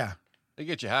hash? Yeah. They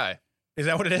get you high. Is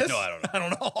that what it is? No, I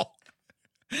don't know.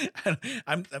 I don't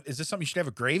know. Is this something you should have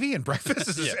with gravy and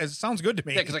breakfast? It sounds good to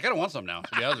me. Yeah, because I kind of want some now,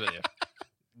 to be honest with you.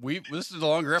 This is a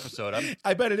longer episode.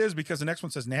 I bet it is because the next one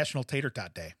says National Tater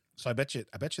Tot Day. So I bet you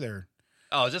they're...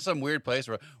 Oh, is this some weird place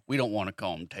where we don't want to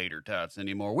call them tater tots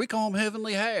anymore? We call them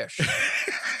heavenly hash.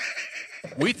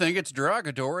 We think it's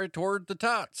derogatory toward the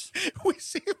tots. We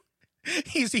see him.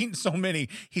 He's eaten so many,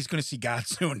 he's going to see God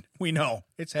soon. We know.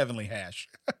 It's Heavenly Hash.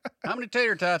 How many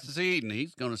tater tots is he eating?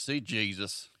 He's going to see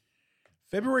Jesus.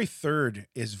 February 3rd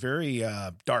is very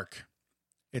dark.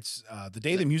 It's the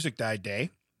Day the Music Died Day.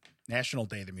 National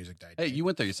Day the Music Died Day. Hey, you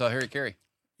went there. You saw Harry Carey.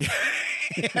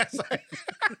 Yes.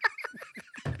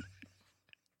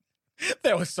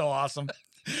 That was so awesome.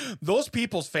 Those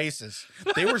people's faces,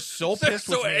 they were so pissed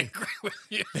with me. Angry with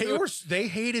you. They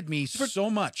hated me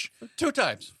so much. 2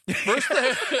 times. First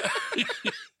the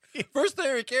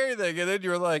Harry Carey thing, and then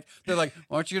they're like,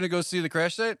 aren't you going to go see the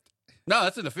crash site? No,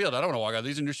 that's in the field. I don't want to walk out.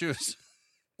 These are new shoes.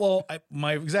 Well,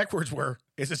 my exact words were,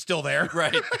 "Is it still there?"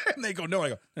 Right. And they go, "No." I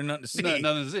go, "There's nothing to see."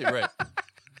 Nothing to see, right.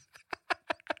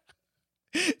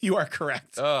 You are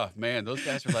correct. Oh, man, those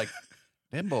guys are like,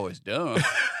 them boys dumb.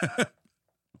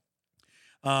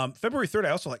 February 3rd,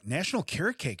 I also like National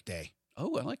Carrot Cake Day.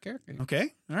 Oh, I like carrot cake.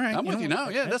 Okay. All right. I'm with you now.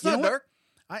 Yeah, that's You know not what?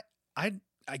 dark.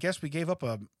 I guess we gave up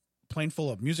a plane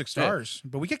full of music stars,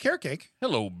 but we get carrot cake.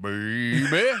 Hello,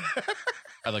 baby.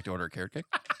 I'd like to order a carrot cake.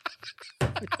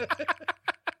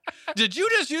 Did you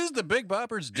just use the Big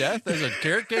Bopper's death as a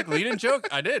carrot cake lead-in joke?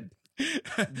 I did.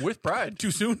 With pride.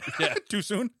 Too soon? Yeah. Too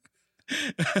soon?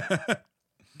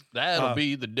 That'll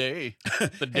be the day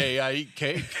I eat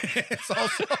cake. It's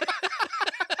also...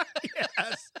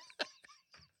 Yes.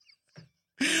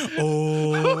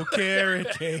 Oh, carrot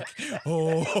cake.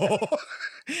 Oh.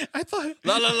 I thought...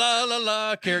 La, la, la, la,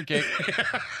 la, carrot cake.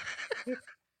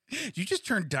 You just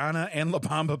turned Donna and La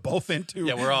Bamba both into...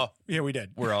 Yeah, we're all... Yeah, we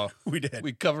did. We're all... We did.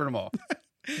 We covered them all.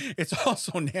 It's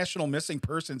also National Missing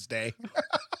Persons Day.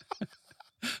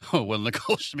 Oh, well,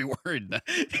 Nicole should be worried then.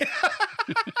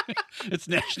 It's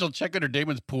National Check Under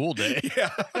Damon's Pool Day.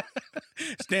 Yeah.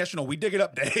 It's National We Dig It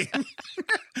Up Day.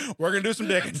 We're going to do some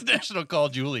digging. It's National Call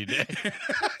Julie Day.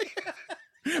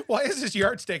 Why is this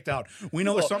yard staked out? We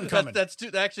know there's something coming. Actually,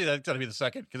 that's got to be the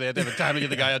second because they had to have time to get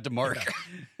the guy out to mark.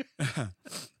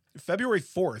 February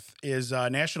 4th is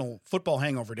National Football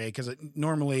Hangover Day because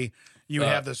normally you would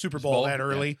have the Super Bowl that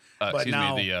early. Yeah. But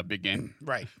now, the big game.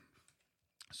 Right.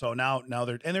 So now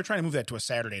they're trying to move that to a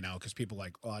Saturday now because people are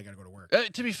like, well, I got to go to work.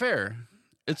 To be fair,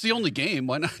 it's the only game.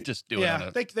 Why not just do it?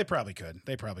 Yeah, they probably could.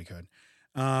 They probably could.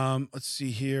 Let's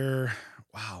see here.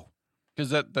 Wow.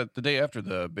 Because that the day after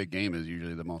the big game is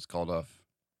usually the most called off.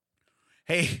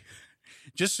 Hey,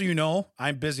 just so you know,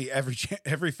 I'm busy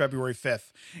every February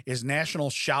 5th is National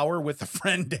Shower with a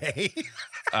Friend Day. You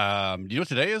know what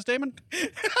today is, Damon?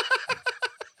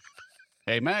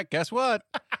 Hey, Mac, guess what?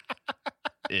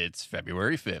 It's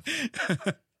February 5th.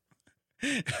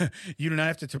 You do not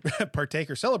have to partake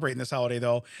or celebrate in this holiday,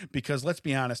 though, because let's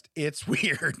be honest, it's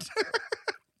weird.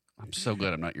 I'm so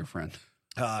glad I'm not your friend.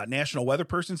 National Weather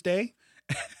Person's Day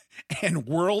and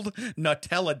World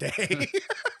Nutella Day.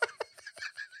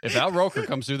 If Al Roker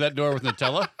comes through that door with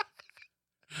Nutella,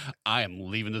 I am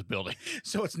leaving this building.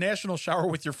 So it's National Shower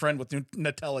with Your Friend with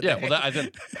Nutella Yeah, Day. well, I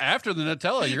think after the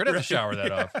Nutella, you're gonna have to shower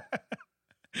that off.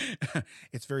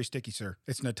 It's very sticky, sir.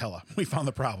 It's Nutella. We found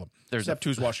the problem. There's Except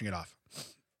who's washing it off.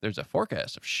 There's a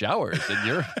forecast of showers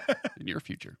in your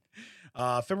future.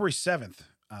 February 7th,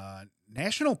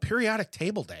 National Periodic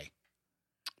Table Day.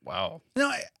 Wow,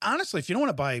 No, honestly, if you don't want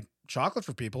to buy chocolate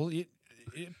for people,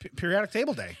 Periodic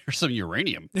Table Day. there's some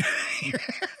uranium.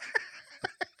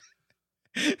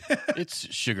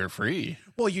 It's sugar free.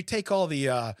 Well, you take all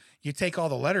the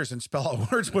letters and spell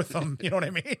out words with them. You know what I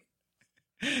mean?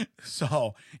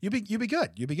 So you'd be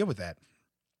good. You'd be good with that.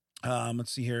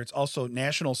 Let's see here. It's also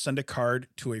National Send a Card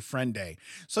to a Friend Day.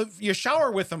 So if you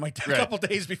shower with them like a Right. couple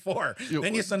days before,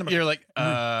 then you send them. You're like,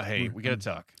 hey, we gotta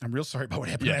talk. I'm real sorry about what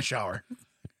happened in that shower.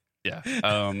 Yeah.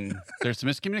 There's some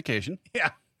miscommunication. Yeah,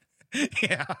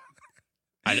 yeah,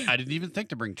 I didn't even think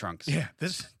to bring trunks. yeah.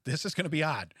 This is going to be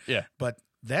odd. Yeah. But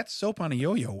that soap on a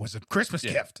yo-yo was a Christmas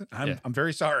Yeah. gift. I'm Yeah. I'm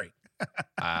very sorry.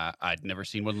 I'd never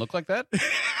seen one look like that.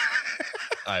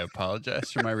 I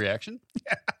apologize for my reaction.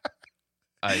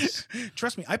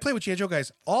 Trust me, I played with G.I. Joe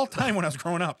guys all the time when I was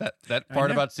growing up. That I part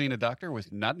know. about seeing a doctor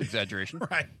was not an exaggeration.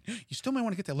 Right. You still might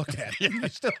want to get that looked at. You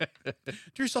still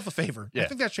do yourself a favor. I Yeah.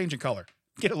 think that's changing color.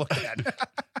 Get it looked at.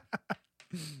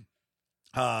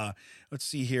 Let's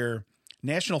see here.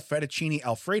 National Fettuccine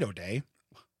Alfredo Day.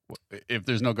 If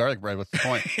there's no garlic bread, what's the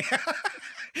point?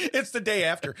 It's the day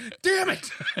after. Damn it.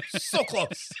 So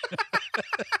close.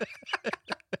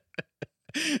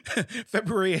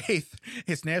 February 8th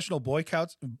is National Boy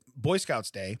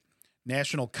Scouts Day,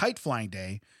 National Kite Flying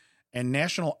Day, and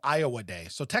National Iowa Day.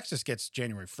 So Texas gets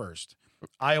January 1st.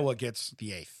 Iowa gets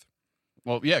the 8th.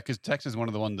 Well, yeah, because Texas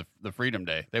wanted the Freedom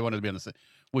Day. They wanted to be on the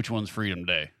which one's Freedom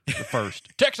Day? The first.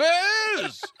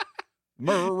 Texas,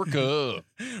 America.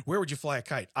 Where would you fly a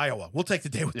kite? Iowa. We'll take the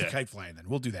day with the Yeah. kite flying then.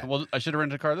 We'll do that. Well, I should have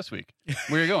rented a car this week.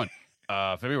 Where are you going?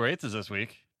 February 8th is this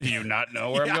week. Do you not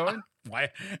know where I'm going? Why?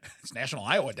 It's National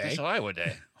Iowa Day. It's Iowa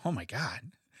Day. Oh my God.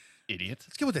 Idiot.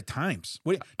 Let's get with the times.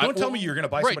 Don't tell me you're going to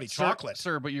buy right, somebody sir, chocolate.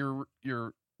 sir. But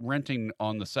you're renting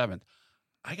on the 7th.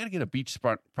 I got to get a beach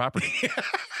spot property.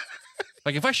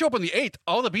 Like if I show up on the 8th,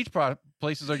 all the beach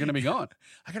places are going to be gone.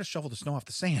 I got to shovel the snow off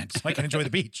the sand so I can enjoy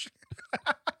the beach.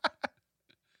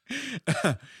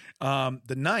 The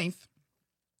 9th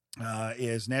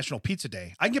is National Pizza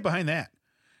Day. I can get behind that.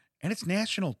 And it's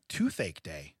National Toothache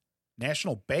Day,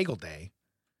 National Bagel Day.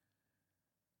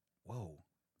 Whoa.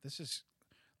 This is,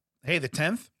 hey, the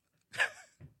 10th.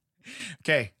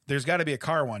 Okay, there's got to be a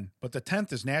car one, but the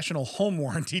 10th is National Home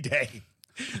Warranty Day.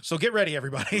 So get ready,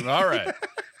 everybody. All right.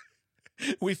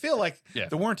 We feel like Yeah.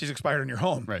 the warranty's expired on your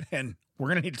home, Right. and we're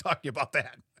going to need to talk to you about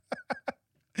that.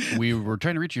 We were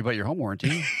trying to reach you about your home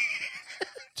warranty.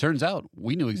 Turns out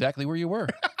we knew exactly where you were.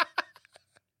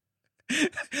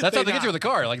 That's how they get you with the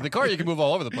car. Like the car, you can move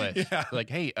all over the place. Yeah. Like,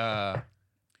 hey,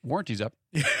 warranty's up.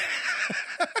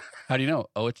 How do you know?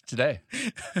 Oh, it's today.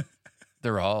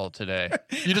 They're all today.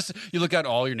 You look out,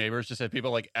 all your neighbors just have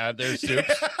people like add their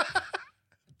soups.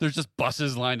 There's just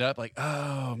buses lined up. Like,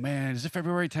 oh man, is it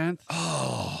February 10th?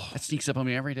 Oh, That sneaks up on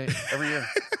me every day, every year.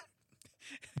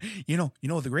 you know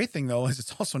the great thing though is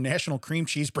it's also National Cream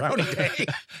Cheese Brownie Day.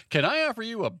 Can I offer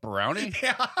you a brownie?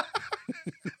 Yeah.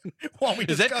 Well, we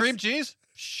Is that discussed- cream cheese?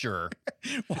 Sure.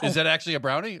 Well, Is that actually a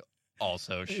brownie?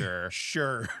 Also sure.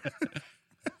 Sure.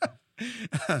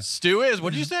 Stew is.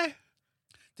 What'd you say?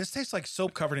 This tastes like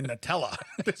soap covered in Nutella.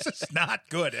 This is not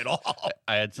good at all.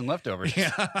 I had some leftovers.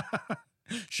 Yeah.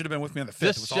 Should have been with me on the 5th. It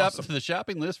was awesome. The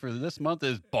shopping list for this month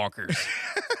is bonkers.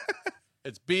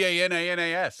 It's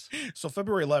BANANAS. So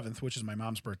February 11th, which is my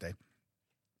mom's birthday.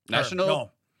 National.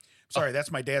 No. Sorry,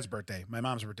 that's my dad's birthday. My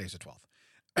mom's birthday is the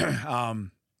 12th.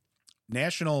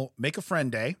 National Make a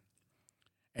Friend Day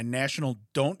and National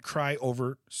Don't Cry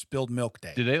Over Spilled Milk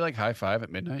Day. Did they like high five at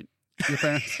midnight? Your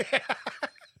parents?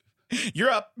 You're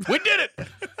up. We did it.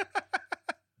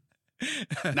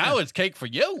 Now it's cake for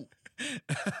you.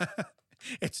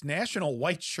 It's National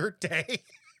White Shirt Day.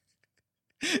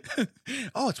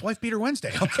 Oh, it's Wife Beater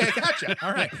Wednesday. Okay, gotcha.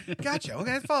 All right, gotcha.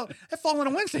 Okay, that fall on a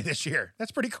Wednesday this year.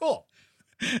 That's pretty cool.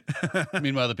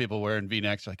 Meanwhile, the people wearing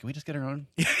V-necks are like, can we just get our own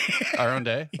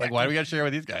day? Like, why do we got to share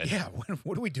with these guys? Yeah,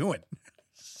 what are we doing?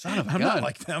 Son of a I'm gun. not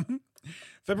like them.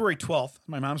 February 12th,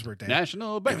 my mom's birthday.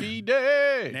 National Becky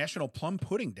Day. National Plum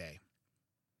Pudding Day.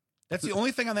 That's the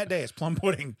only thing on that day is plum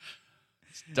pudding.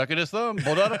 Stuck in his thumb,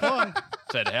 pulled out a plum.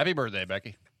 Said, happy birthday,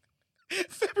 Becky.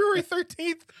 February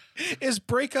 13th is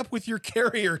Break Up with Your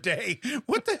Carrier Day.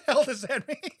 What the hell does that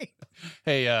mean?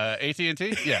 Hey,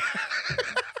 AT&T? Yeah.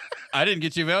 I didn't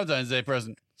get you a Valentine's Day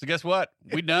present. So guess what?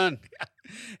 We done.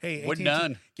 Hey, We're AT&T,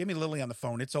 done. Give me Lily on the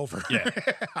phone. It's over. Yeah.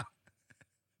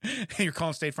 You're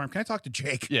calling State Farm. Can I talk to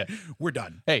Jake? Yeah. We're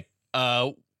done. Hey,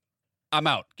 I'm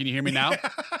out. Can you hear me now?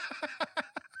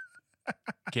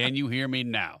 Can you hear me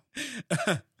now?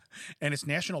 And it's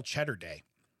National Cheddar Day.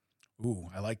 Ooh,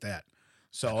 I like that.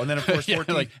 So, and then of course, Yeah,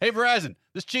 14. like, hey, Verizon,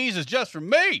 this cheese is just for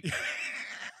me.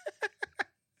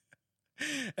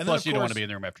 And Plus, then, you don't want to be in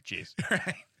the room after cheese.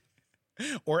 Right.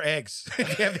 Or eggs. You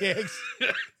have the eggs.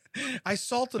 I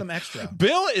salted them extra.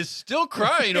 Bill is still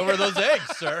crying over those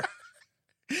eggs, sir.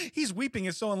 He's weeping.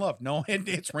 He's so in love. No,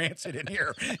 it's rancid in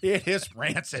here. It is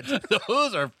rancid.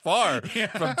 Those are far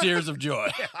from tears of joy.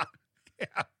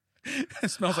 Yeah. It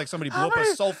smells like somebody blew up a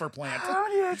sulfur plant. How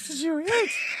many eggs did you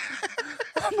eat?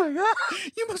 Oh my god!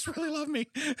 You must really love me.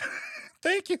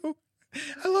 Thank you.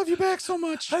 I love you back so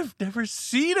much. I've never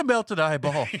seen a melted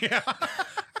eyeball. Yeah.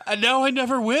 And now I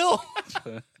never will.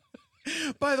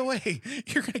 By the way,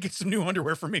 you're going to get some new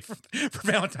underwear for me for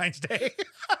Valentine's Day.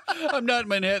 I'm not in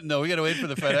Manhattan, though. We got to wait for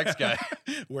the FedEx guy.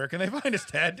 Where can they find us,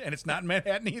 Ted? And it's not in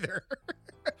Manhattan either.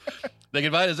 They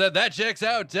can find us at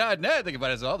thatchecksout.net. They can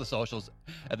find us on all the socials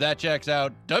at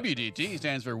thatchecksout. WDT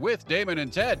stands for With Damon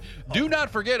and Ted. Do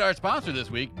not forget our sponsor this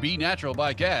week, Be Natural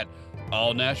by Cat.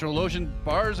 All natural lotion,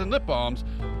 bars, and lip balms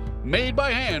made by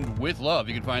hand with love.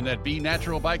 You can find that at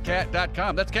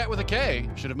benaturalbycat.com. That's cat with a K.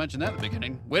 Should have mentioned that at the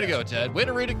beginning. Way to go, Ted. Way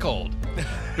to read it cold.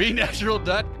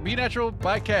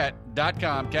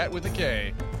 benaturalbycat.com. Cat with a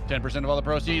K. 10% of all the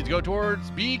proceeds go towards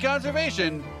bee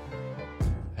conservation.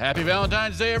 Happy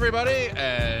Valentine's Day, everybody,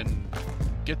 and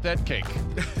get that cake.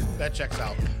 That checks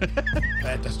out.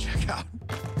 That does check out.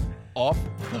 Off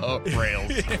the rails.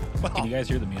 Well, Can you guys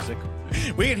hear the music?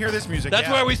 we can hear this music. That's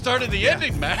yeah. why we started the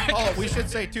ending, Mac. Oh, we should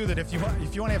say too that if you want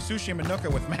to have sushi and Manuka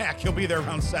with Mac, he'll be there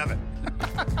around 7.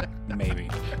 Maybe.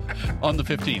 On the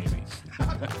 15th.